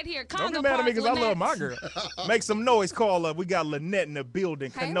right here. Don't be Congo mad at me Park, because I love my Lynette. girl. Make some noise, call up. We got Lynette in the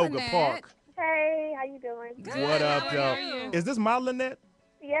building, Hey, Canoga Lynette. Park. Hey, how you doing? Good. What up, How though? are you? Is this my Lynette?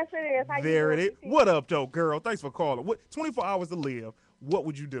 Yes, it is. How There you it doing? is. What up, though, girl? Thanks for calling. 24 hours to live. What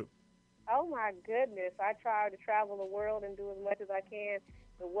would you do? Oh my goodness! I try to travel the world and do as much as I can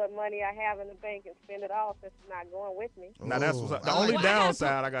with what money I have in the bank and spend it all since it's not going with me. Now that's what's up. The I only like that.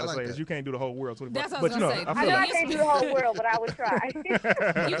 downside I gotta I like say that. is you can't do the whole world 24. That's what I But was you know, gonna say. I I feel know I like can't do the whole world, but I would try.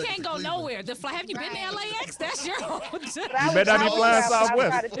 You can't go nowhere. Have you been to LAX? That's your own. But You I would better not be try flying to travel. I would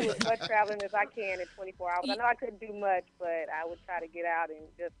Southwest. try to do as much traveling as I can in 24 hours. I know I couldn't do much, but I would try to get out and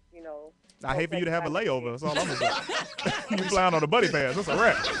just, I hate for you to have a go places I layover. That's all I'm gonna do. You flying on the buddy pass. That's a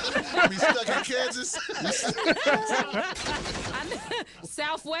wrap. We stuck in Kansas.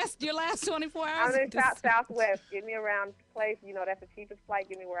 Southwest, your last 24 I'm hours? in Southwest. Get me around place. That's the cheapest flight.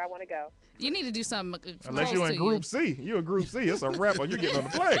 Get me where I want to go. You need to do something Unless close you're in to Group C. You in Group C. It's a wrap or you're getting on the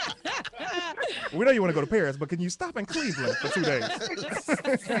plane. We know you want to go to Paris, but can you stop in Cleveland for 2 days?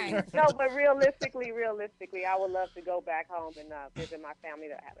 Right. No, but realistically, I would love to go back home and visit my family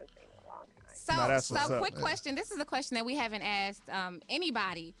that I haven't seen in a long time. Now that's what's So up. quick question. This is a question that we haven't asked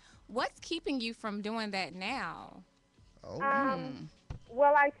anybody. What's keeping you from doing that now?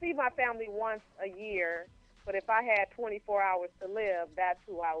 Well, I see my family once a year, but if I had 24 hours to live, that's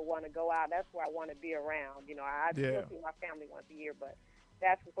who I would want to go out. That's where I want to be around. I still see my family once a year, but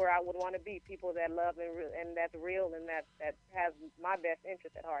that's where I would want to be. People that love and that's real and that has my best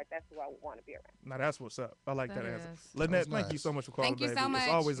interest at heart. That's who I would want to be around. Now that's what's up. I like that That answer. is. Lynette, That was thank you nice. so much for calling, Thank you baby. so much.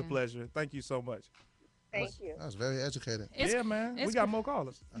 It's always a pleasure. Thank you so much. Thank you. That was very educated. Yeah, man. We it's got cr- more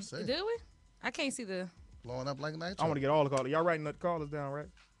callers. I see. Do we? I can't see the. Blowing up like nitro. I want to get all the callers. Y'all writing the callers down, right?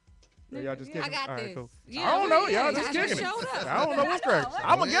 Or y'all just kicking? I got All right, this. cool. Yeah, I don't know. yeah, Y'all just I just kicking it. showed up. I don't know what's cracking.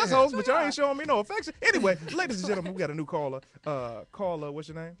 I'm a guest host, but y'all ain't showing me no affection. Anyway, ladies and gentlemen, we got a new caller. Caller, what's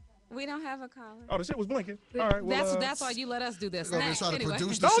your name? We don't have a caller. Oh, the shit was blinking. All right, well, That's why you let us do this. Gonna be trying to Anyway.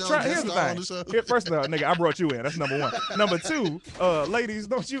 produce the Don't show. try. Just Here's the star on the thing. show. Here, first of all, nigga, I brought you in. That's number one. Number two, ladies,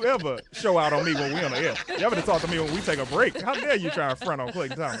 don't you ever show out on me when we on the air. You ever talk to me when we take a break? How dare you try and front on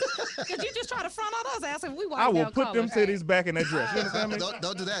Clayton Thomas? Because you just try to front on us, asking if we want I will down put them callers. titties back in that dress. You understand me?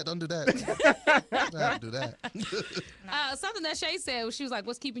 Don't do that. Don't do that. Don't do that. Something that Shay said, she was like,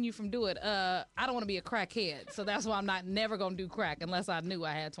 "What's keeping you from doing it?" I don't want to be a crackhead, so that's why I'm never gonna do crack unless I knew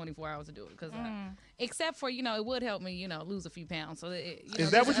I had 24 hours to do it. Because except for it would help me, lose a few pounds. So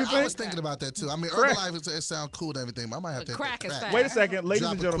Is that what you I think? was thinking about that too. I mean, Crack. Herbalife it sounds cool and everything, but I might have to Crack hit is the fat. Wait a second, ladies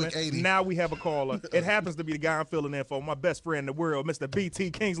Drop and a gentlemen. quick 80. Now we have a caller. It happens to be the guy I'm filling in for, my best friend in the world, Mr.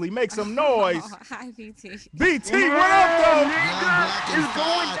 BT Kingsley. Make some noise. Oh, hi, BT. BT, what up, though? Young, black, and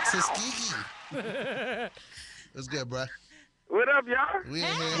fine, Tuskegee. It's good, bro. What up, y'all? We in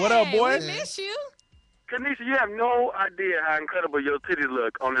here. What up, boy? We miss you. Kanisha, you have no idea how incredible your titties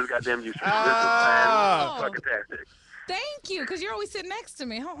look on this goddamn YouTube. Ah. This is fantastic. Thank you, because you're always sitting next to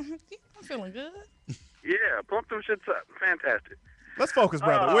me. I'm feeling good. Yeah, pump them shits up. Fantastic. Let's focus,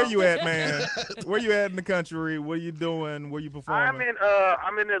 brother. Where you at, man? Where you at in the country? What you doing? Where you performing?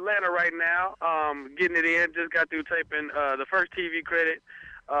 I'm in Atlanta right now. Getting it in. Just got through taping the first TV credit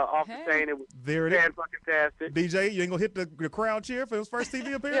off the chain. It was There it is. fan-fucking-tastic. DJ, you ain't gonna hit the crowd cheer for his first TV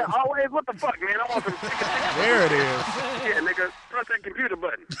Yeah, appearance? always. What the fuck, man? I want some chicken. There it is. Yeah, nigga. Press that computer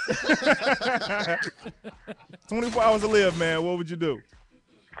button. 24 hours to live, man. What would you do?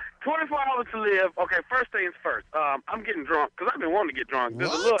 24 hours to live. Okay, first things first. I'm getting drunk because I've been wanting to get drunk.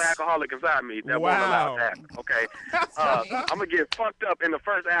 There's a little alcoholic inside me that won't allow that. Okay, I'm gonna get fucked up in the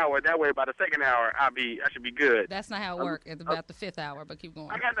first hour. That way, by the second hour, I should be good. That's not how it works. It's about the 5th hour, but keep going.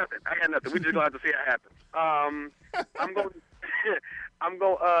 I got nothing. We just gonna have to see how it happens. I'm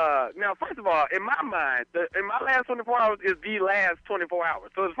going. Now, first of all, in my mind, in my last 24 hours is the last 24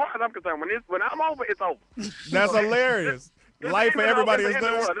 hours. So as far as I'm concerned, when I'm over, it's over. That's hilarious. Life for everybody is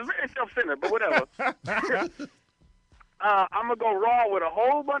done. It's very self-centered, but whatever. I'm gonna go raw with a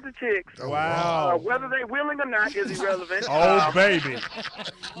whole bunch of chicks. Wow. Whether they willing or not is irrelevant. Oh baby.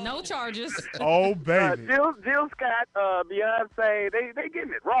 No charges. Oh baby. Jill Scott, Beyonce, they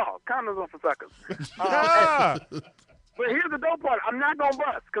getting it raw. Condoms are for suckers. But here's the dope part. I'm not going to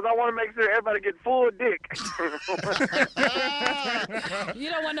bust because I want to make sure everybody gets full dick. You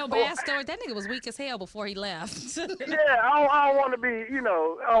don't want no bad stories. That nigga was weak as hell before he left. Yeah, I don't want to be, I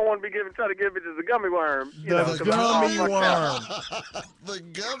don't want to be trying to give bitches a gummy worm. The gummy worm. The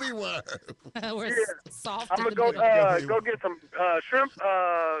gummy worm. We're soft. I'm going to go get some shrimp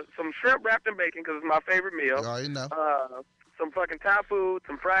wrapped in bacon because it's my favorite meal. Oh, you know. Some fucking Thai food,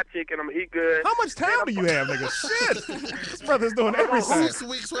 some fried chicken. I'm gonna eat good. How much time do you have, nigga? Shit. This brother's doing everything. 6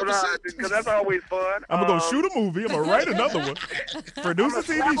 weeks worth of shit. Because that's always fun. I'm going to go shoot a movie. I'm going to write another one. Produce a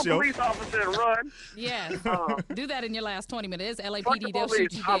TV show. Police officer and run. Yeah. Do that in your last 20 minutes. LAPD, they'll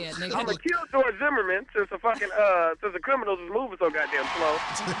shoot you dead, nigga. I'm going to kill George Zimmerman since the criminals is moving so goddamn slow.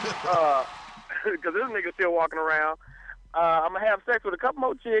 Because this nigga's still walking around. I'm going to have sex with a couple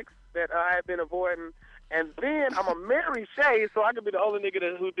more chicks that I have been avoiding. And then I'm going to marry Shay so I can be the only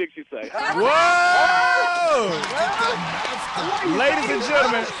nigga who thinks she say. Whoa! Ladies and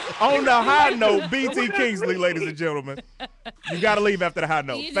gentlemen, on the high note, BT Kingsley, ladies and gentlemen. You got to leave after the high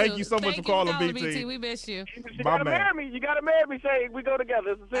note. Thank you so much for calling, BT. We miss you. You got to marry me. You got to marry me, Shay. We go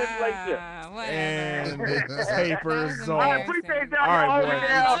together. It's a serious relationship. And the papers on. I appreciate y'all. All right,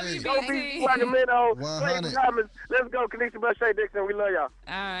 down. Go be Sacramento. Clayton Thomas. Let's go. Kanisha Bus, Shay Dixon. We love y'all.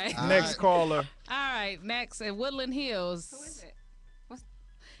 All right. Next caller. All right, next at Woodland Hills. Who is it?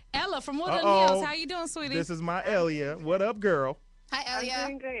 Ella from Woodland Hills. How you doing, sweetie? This is my Elia. What up, girl? Hi, Elia. I'm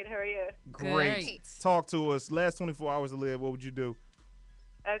doing great. How are you? Great. Talk to us. Last 24 hours to live, what would you do?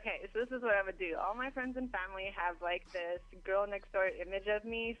 Okay, so this is what I would do. All my friends and family have like this girl next door image of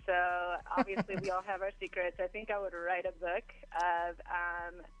me, so obviously we all have our secrets. I think I would write a book of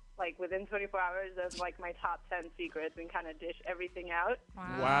like within 24 hours of like my top 10 secrets and kind of dish everything out.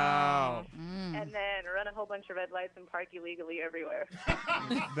 Wow. And then run a whole bunch of red lights and park illegally everywhere.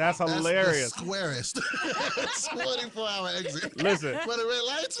 That's hilarious. That's the squarest 24-hour exit. Listen. For the red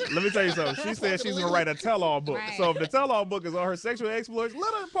lights? Let me tell you something. She said she's going to write a tell-all book. Right. So if the tell-all book is on her sexual exploits,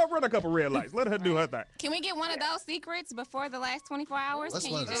 let her run a couple red lights. Let her do her thing. Can we get one of those secrets before the last 24 hours? What's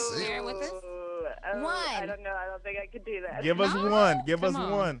Can one you of the just share it with us? One. I don't know. I don't think I could do that. Give us one. Give us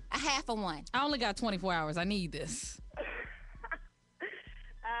on. one. A half of one. I only got 24 hours. I need this.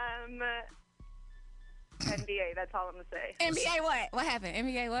 NBA, that's all I'm going to say. NBA what? What happened?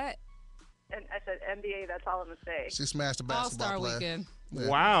 NBA what? And I said NBA, that's all I'm going to say. She smashed a basketball All-Star player. weekend. Yeah.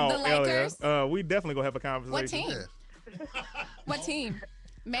 Wow, The Lakers? Elia. We definitely going to have a conversation. What team? Yeah. What team?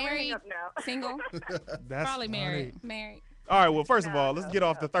 Married? Up now. Single? That's Probably married. Married. All right, well, first of all, let's get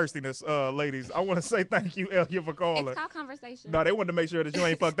off the thirstiness, ladies. I want to say thank you, Elia, for calling. It's called conversation. No, they wanted to make sure that you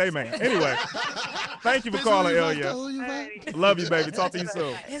ain't fucked they man. Anyway, thank you for Bitch, calling, who you fucked, Elia. who you fucked? Love you, baby. Talk to you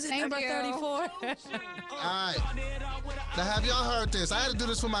soon. Is it Thank number you. 34? All right. Now, have y'all heard this? I had to do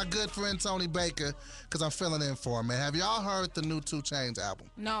this for my good friend Tony Baker because I'm filling in for him, man. Have y'all heard the new 2 Chainz album?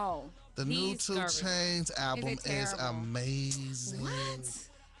 No. The new He's 2 garbage. Chainz album it is terrible? amazing. What?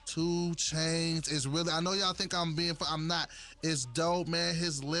 2 Chainz is really, I know y'all think I'm not. It's dope, man.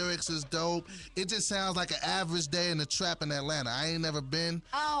 His lyrics is dope. It just sounds like an average day in the trap in Atlanta. I ain't never been.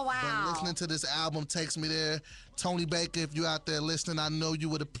 Oh, But wow. listening to this album takes me there. Tony Baker, if you out there listening, I know you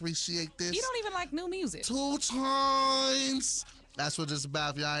would appreciate this. You don't even like new music. 2 Chainz. That's what it's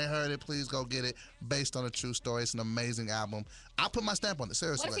about. If y'all ain't heard it, please go get it. Based on a true story. It's an amazing album. I'll put my stamp on it,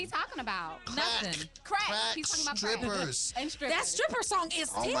 seriously. What is he talking about? Nothing. Crack. Crack He's talking about crack. strippers. And strippers. That stripper song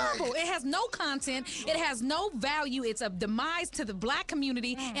is Oh my- terrible. It has no content. It has no value. It's a demise to the black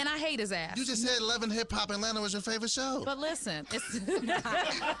community, and I hate his ass. You just said 11 Hip Hop Atlanta was your favorite show. But listen, it's Good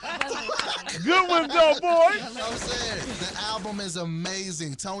one, Joe boy. I'm saying, the album is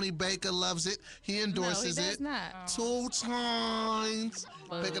amazing. Tony Baker loves it. He endorses no, he does it. not. 2 Chainz.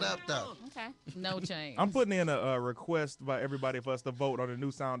 Pick it up, though. Okay. No change. I'm putting in a request by everybody for us to vote on a new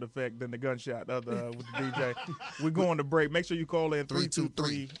sound effect than the gunshot with the DJ. We're going to break. Make sure you call in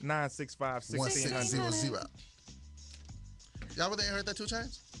 323-965-1600. 1600. Y'all really ain't heard that 2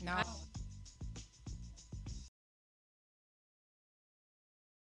 Chainz? No.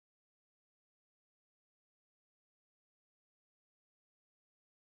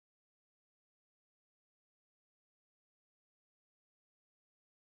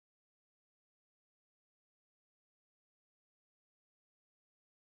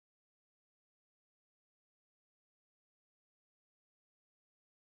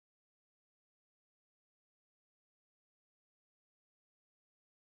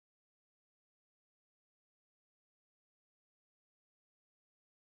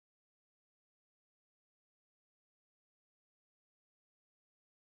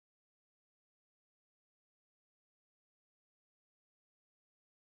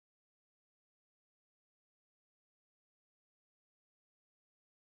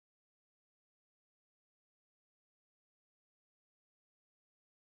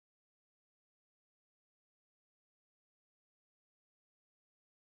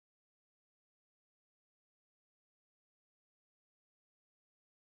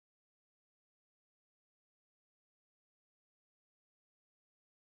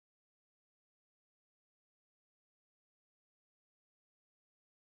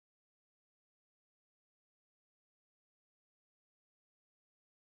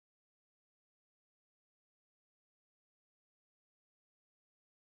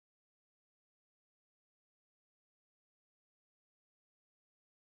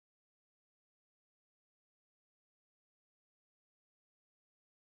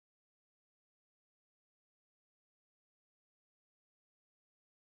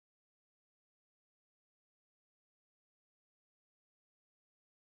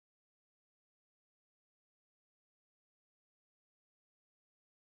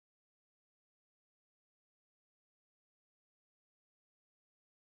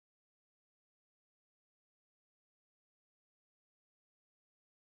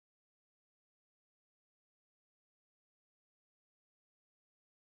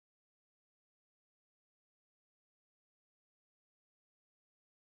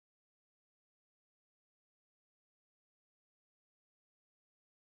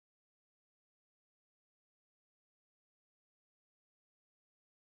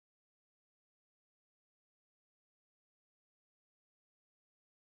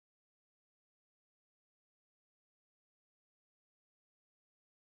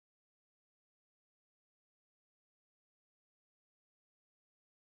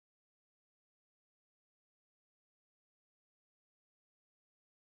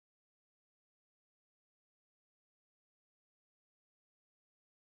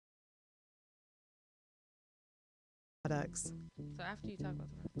 Products. So after you talk about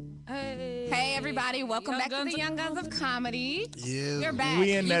the hey, Hey everybody, welcome back to the Young Guns of Comedy. Yeah. We're back.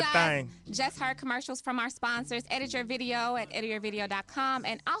 We in You that guys thing. just heard commercials from our sponsors, Edit Your Video at edityourvideo.com,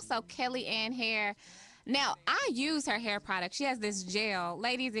 and also Kelly Ann Hair. Now, I use her hair product. She has this gel.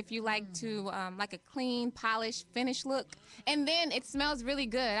 Ladies, if you like to, like a clean, polished, finished look, and then it smells really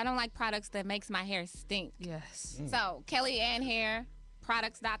good. I don't like products that makes my hair stink. yes, So, Kelly Ann Hair,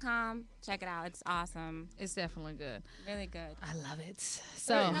 products.com. Check it out. It's awesome. it's definitely good. Really good. I love it.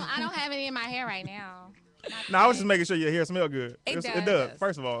 So No, I don't have any in my hair right now. No, I was just making sure your hair smell good. It It does. does.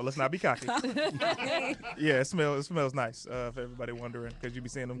 First of all, let's not be cocky. Yeah, it smells nice. For everybody wondering, because you be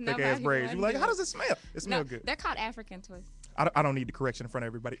seeing them thick ass Nobody braids. You be like, wonders. how does it smell? It smells No, good. they're called African twists. I don't need the correction in front of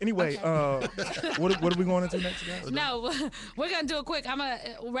everybody. Anyway, what are we going into next, guys? no, we're gonna do a quick. I'm gonna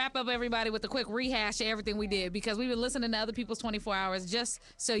wrap up everybody with a quick rehash of everything we did because we've been listening to other people's 24 hours just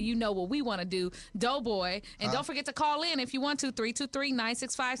so you know what we want to do. DoBoy, and don't forget to call in if you want to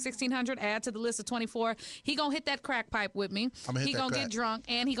 323-965-1600. Add to the list of 24. He gonna hit that crack pipe with me. I'ma hit he that gonna crack. get drunk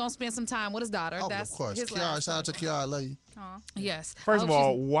and he gonna spend some time with his daughter. Oh, That's of course. his Kiara, last shout out to Kiara. I love you. Yes. First I of hope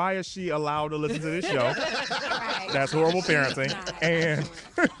all, why is she allowed to listen to this show? Right. That's horrible parenting. And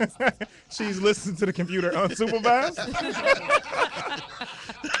she's listening to the computer unsupervised.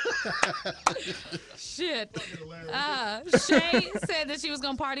 Shit. Shay said that she was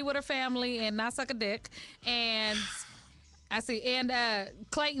gonna party with her family and not suck a dick. And I see. And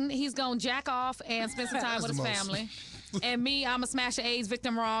Clayton, he's gonna jack off and spend some time with his the most. family. And me, I'm a smash a AIDS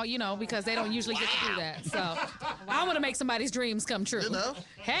victim raw, you know, because they don't usually get to do that. So I want to make somebody's dreams come true. You know?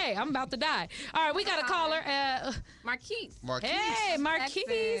 Hey, I'm about to die. All right, we got a caller. Marquise. Marquise. Hey, Marquise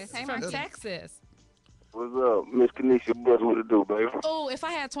Texas. Hey, from Marquise. Texas. What's up, Miss Kanisha? What to do, baby? Oh, if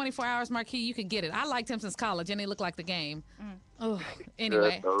I had 24 hours, Marquis, you could get it. I liked him since college, and they look like the game. Oh,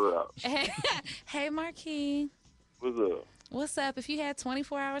 anyway. That's all right. Hey, Marquis. What's up? What's up? If you had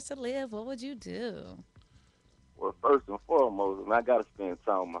 24 hours to live, what would you do? Well, first and foremost, I got to spend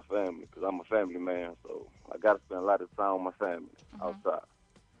time with my family because I'm a family man, so I got to spend a lot of time with my family outside.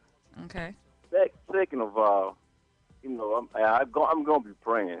 Okay. Second of all, you know, I'm going to be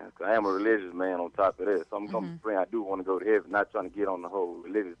praying. 'Cause I am a religious man on top of this. So I'm going to be praying. I do want to go to heaven, not trying to get on the whole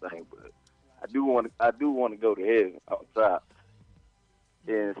religious thing, but I do want to go to heaven outside.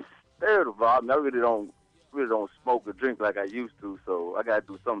 And third of all, I really don't smoke or drink like I used to, so I got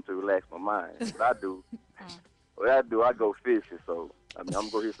to do something to relax my mind. What I do, I go fishing, so I mean, I'm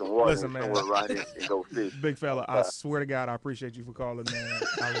going to hit some water somewhere around here and go fish. Big fella, I swear to God, I appreciate you for calling, man.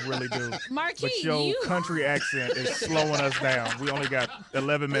 I really do. Marquis, but your country accent is slowing us down. We only got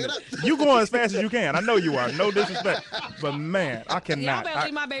 11 minutes. You going as fast as you can. I know you are. No disrespect. But, man, I cannot. Y'all better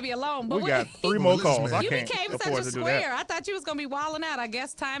leave my baby alone. But we got 3 more calls. I you can't became such afford a to do square. that. I thought you was going to be wilding out. I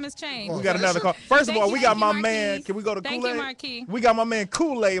guess time has changed. We got another call. First of all, we got my man. Can we go to Kool-Aid? Thank you, Marquis. We got my man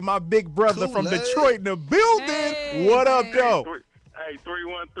Kool-Aid, my big brother from Detroit in the building. Hey, what up, though? Hey,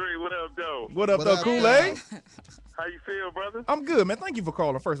 313, what up, though? What up, though, Kool-Aid? How you feel, brother? I'm good, man. Thank you for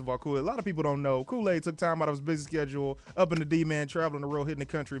calling. First of all, Kool-Aid. A lot of people don't know. Kool-Aid took time out of his busy schedule, up in the D, man, traveling the road, hitting the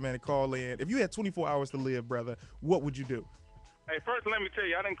country, man, to call in. If you had 24 hours to live, brother, what would you do? Hey, first let me tell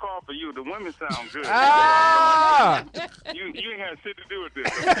you, I didn't call for you. The women sound good. You ain't had shit to do with this.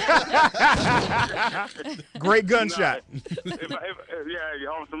 Great gunshot. Yeah,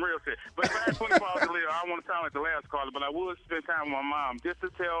 on some real shit. But if I had 24 hours to live, I don't want to sound like the last caller, but I would spend time with my mom just to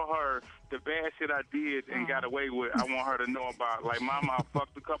tell her the bad shit I did and got away with. I want her to know about. Like, Mama, I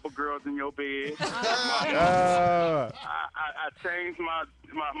fucked a couple girls in your bed. Mama, I changed my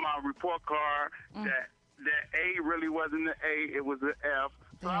report card that A really wasn't an A, it was an F.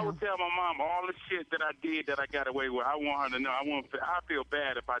 So I would tell my mom all the shit that I did that I got away with. I want her to know. I feel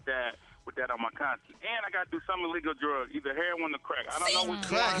bad if I died with that on my conscience. And I got to do some illegal drug, either heroin or crack. I don't know which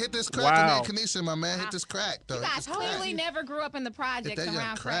crack. one. Hit this crack. Wow. Kanisha, my man, hit this crack, though. You guys clearly never grew up in the projects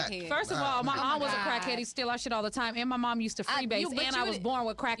around crackheads. First of all, my mom was a crackhead. He steal our shit all the time. And my mom used to freebase. And I was born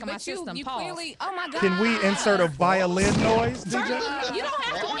with crack in my system. Clearly, oh, my God. Can we insert a violin noise, DJ? You don't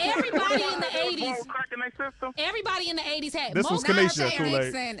have to. Everybody in the 80s. Everybody in the 80s had. This was Kanisha,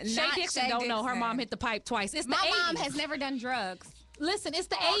 Kool-Aid. Shay Dixon don't know. Her mom hit the pipe twice. It's the 80s. My mom has never done drugs. Listen, it's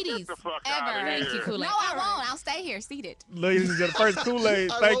the 80s. Ever. Thank you, Kool-Aid. No, I won't. I'll stay here, seated. Ladies and gentlemen, first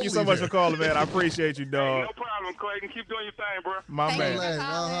Kool-Aid, thank you so much for calling, man. I appreciate you, dog. Hey, no problem, Clayton. Keep doing your thing, bro. My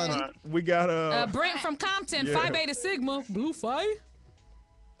man. We got Brent from Compton, Phi Beta Sigma, Blue Phi.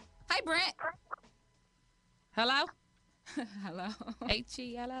 Hi, Brent. Hello? Hello.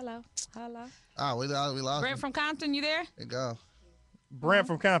 H-E-L-L-O. Hello. Oh, we lost Brent from Compton, you there? There you go. Brent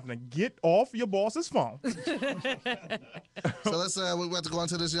from Compton, get off your boss's phone. So let's we want to go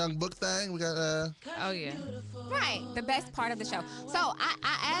into this young book thing. We got oh yeah. Right, the best part of the show. So I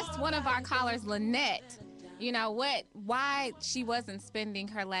asked one of our callers, Lynette, you know why she wasn't spending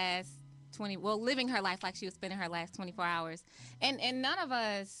her last living her life like she was spending her last 24 hours. And none of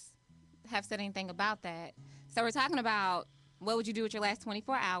us have said anything about that. So we're talking about what would you do with your last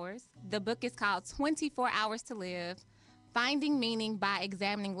 24 hours. The book is called 24 Hours to Live, Finding Meaning by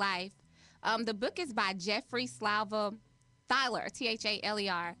Examining Life. The book is by Jeffrey Thaler, Thaler,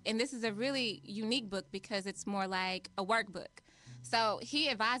 and this is a really unique book because it's more like a workbook. So he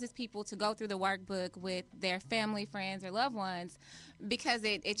advises people to go through the workbook with their family, friends, or loved ones because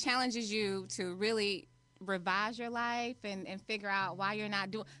it challenges you to really revise your life and figure out why you're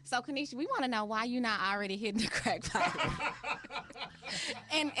not doing. So, Kanisha, we want to know why you're not already hitting the crack pipe.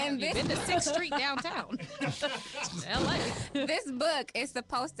 and you've been to 6th Street downtown, LA. This book is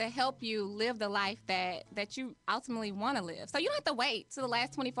supposed to help you live the life that you ultimately want to live. So you don't have to wait till the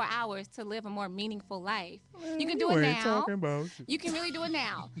last 24 hours to live a more meaningful life. You can do it now. You can really do it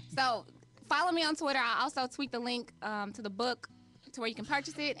now. So follow me on Twitter. I'll also tweet the link to the book to where you can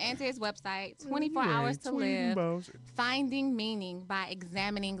purchase it and to his website, 24 Hours to Live, Finding Meaning by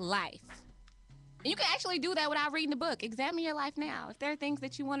Examining Life. And you can actually do that without reading the book. Examine your life now. If there are things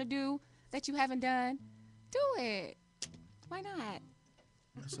that you want to do that you haven't done, do it. Why not?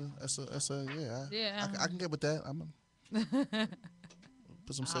 Yeah. I can get with that. I'm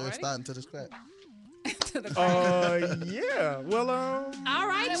put some serious thought into this crap. Yeah. Well, all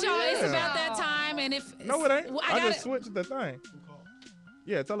right, y'all. It's about that time, and if no, it ain't. I just switched the thing.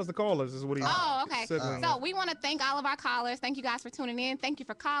 Yeah, tell us the callers is what he. Oh, okay. So we want to thank all of our callers. Thank you guys for tuning in. Thank you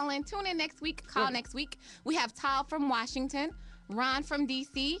for calling. Tune in next week. Call next week. We have Tal from Washington, Ron from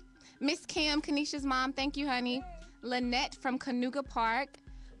DC, Miss Kim, Kanisha's mom. Thank you, honey. Lynette from Cayuga Park,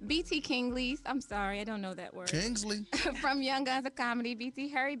 BT Kingsley. I'm sorry, I don't know that word. Kingsley. From Young Guns of Comedy. BT,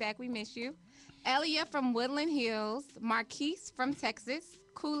 hurry back. We miss you. Elia from Woodland Hills, Marquise from Texas,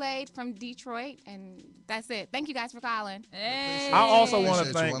 Kool-Aid from Detroit, and that's it. Thank you guys for calling. Hey. I also want to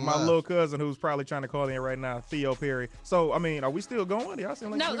Appreciate you. thank One my love. little cousin who's probably trying to call in right now, Theo Perry. So, I mean, are we still going? Y'all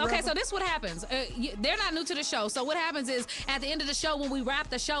seem like No, we okay, rapping? so this is what happens. They're not new to the show. So what happens is at the end of the show, when we wrap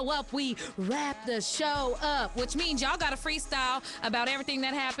the show up, we wrap the show up, which means y'all got to freestyle about everything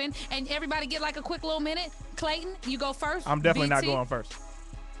that happened, and everybody get like a quick little minute. Clayton, you go first. I'm definitely not BT? going first.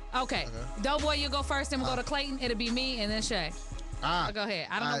 Okay. DoBoy, you go first, then we'll go to Clayton. It'll be me, and then Shay. Go ahead.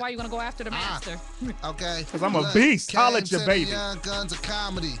 I don't know why you're going to go after the master. Okay. Because I'm a Look, beast. Holla at came your to baby. The Young Guns of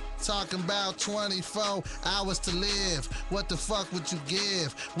Comedy, talking about 24 hours to live. What the fuck would you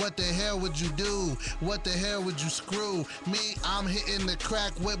give? What the hell would you do? What the hell would you screw? Me, I'm hitting the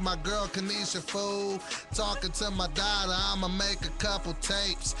crack with my girl Kanisha, fool. Talking to my daughter, I'ma make a couple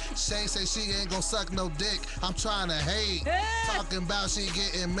tapes. Shay say she ain't gonna suck no dick. I'm trying to hate. Talking about she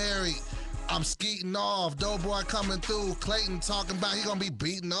getting married. I'm skeeting off. DoBoy coming through. Clayton talking about he gonna be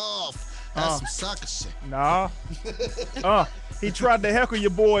beaten off. That's some sucker shit. Nah. He tried to heckle your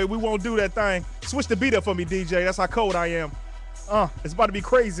boy. We won't do that thing. Switch the beat up for me, DJ. That's how cold I am. It's about to be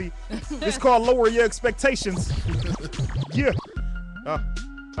crazy. It's called Lower Your Expectations. Yeah.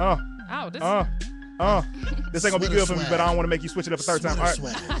 This ain't gonna be good for me, but I don't want to make you switch it up a third time. All right.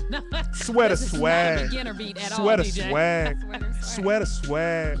 Sweater swag. Beginner beat at all, Sweater DJ. swag. Sweater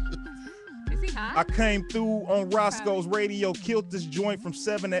swag. Is he hot? I came through on Roscoe's radio, killed this joint from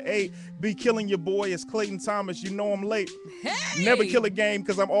 7 to 8. Be killing your boy, it's Clayton Thomas. You know I'm late. Hey! Never kill a game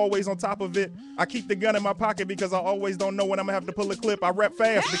because I'm always on top of it. I keep the gun in my pocket because I always don't know when I'm gonna have to pull a clip. I rap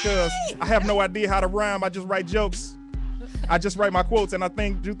fast because I have no idea how to rhyme. I just write jokes. I just write my quotes and I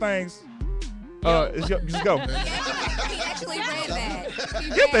do things. Just go. He actually read that.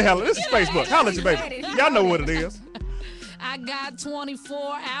 Get the hell. This is Facebook. Holla at your baby. Y'all know what it is. I got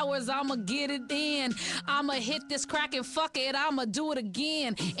 24 hours, I'ma get it in. I'ma hit this crack and fuck it, I'ma do it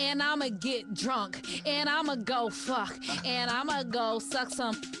again. And I'ma get drunk, and I'ma go fuck, and I'ma go suck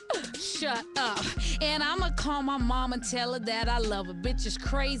some, shut up. And I'ma call my mom and tell her that I love her. Bitch is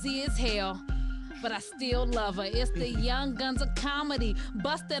crazy as hell, but I still love her. It's the Young Guns of Comedy,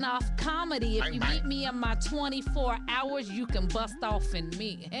 busting off comedy. If you meet me in my 24 hours, you can bust off in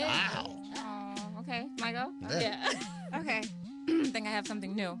me. Hey. Wow. Okay, Michael? Yeah. Okay. I think I have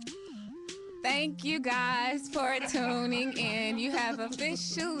something new. Thank you guys for tuning in. You have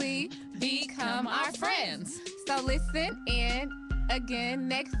officially become our friends. So listen in again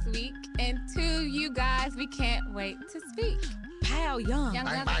next week. And to you guys, we can't wait to speak. Pow, Young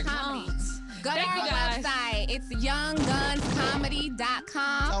Guns Comedy. Go to Thank our you, guys. website. It's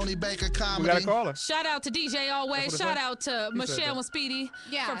younggunscomedy.com. Tony Baker We Comedy. got a caller. Shout out to DJ Always. That's what Shout it said. out to He said Michelle that. and Speedy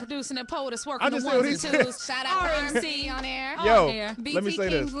Yeah. for producing and POTUS, I working the just said what ones he and said. twos. Shout out to RMC RMC on air. Yo, air. let me BT say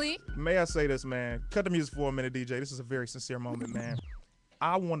this. Kingsley. May I say this, man? Cut the music for a minute, DJ. This is a very sincere moment, man.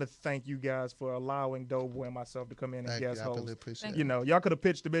 I want to thank you guys for allowing DoBoy and myself to come in and Thank you. guest I really host. appreciate You it. know, y'all could have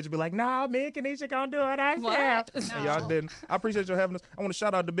pitched the bitch and be like, nah, me and Kanisha gonna do it ourselves. What? And y'all didn't. I appreciate you having us. I want to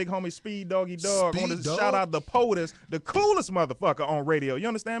shout out the big homie Speed Doggy Dog. I want to Speed Dog? shout out the POTUS, the coolest motherfucker on radio. You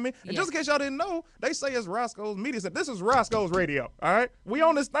understand me? And Yeah. just in case y'all didn't know, they say it's Roscoe's Media Center. This is Roscoe's Radio, all right? We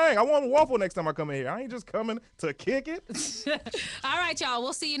on this thing. I want a waffle next time I come in here. I ain't just coming to kick it. All right, y'all.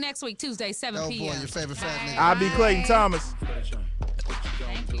 We'll see you next week, Tuesday, 7 DoBoy, p.m. your favorite fat nigga. I be Clayton Thomas.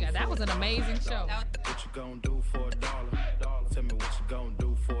 Thank you, guys. That was an amazing show. What you gonna do for $1? Tell me what you gonna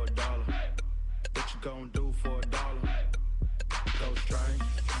do for $1? What you gonna do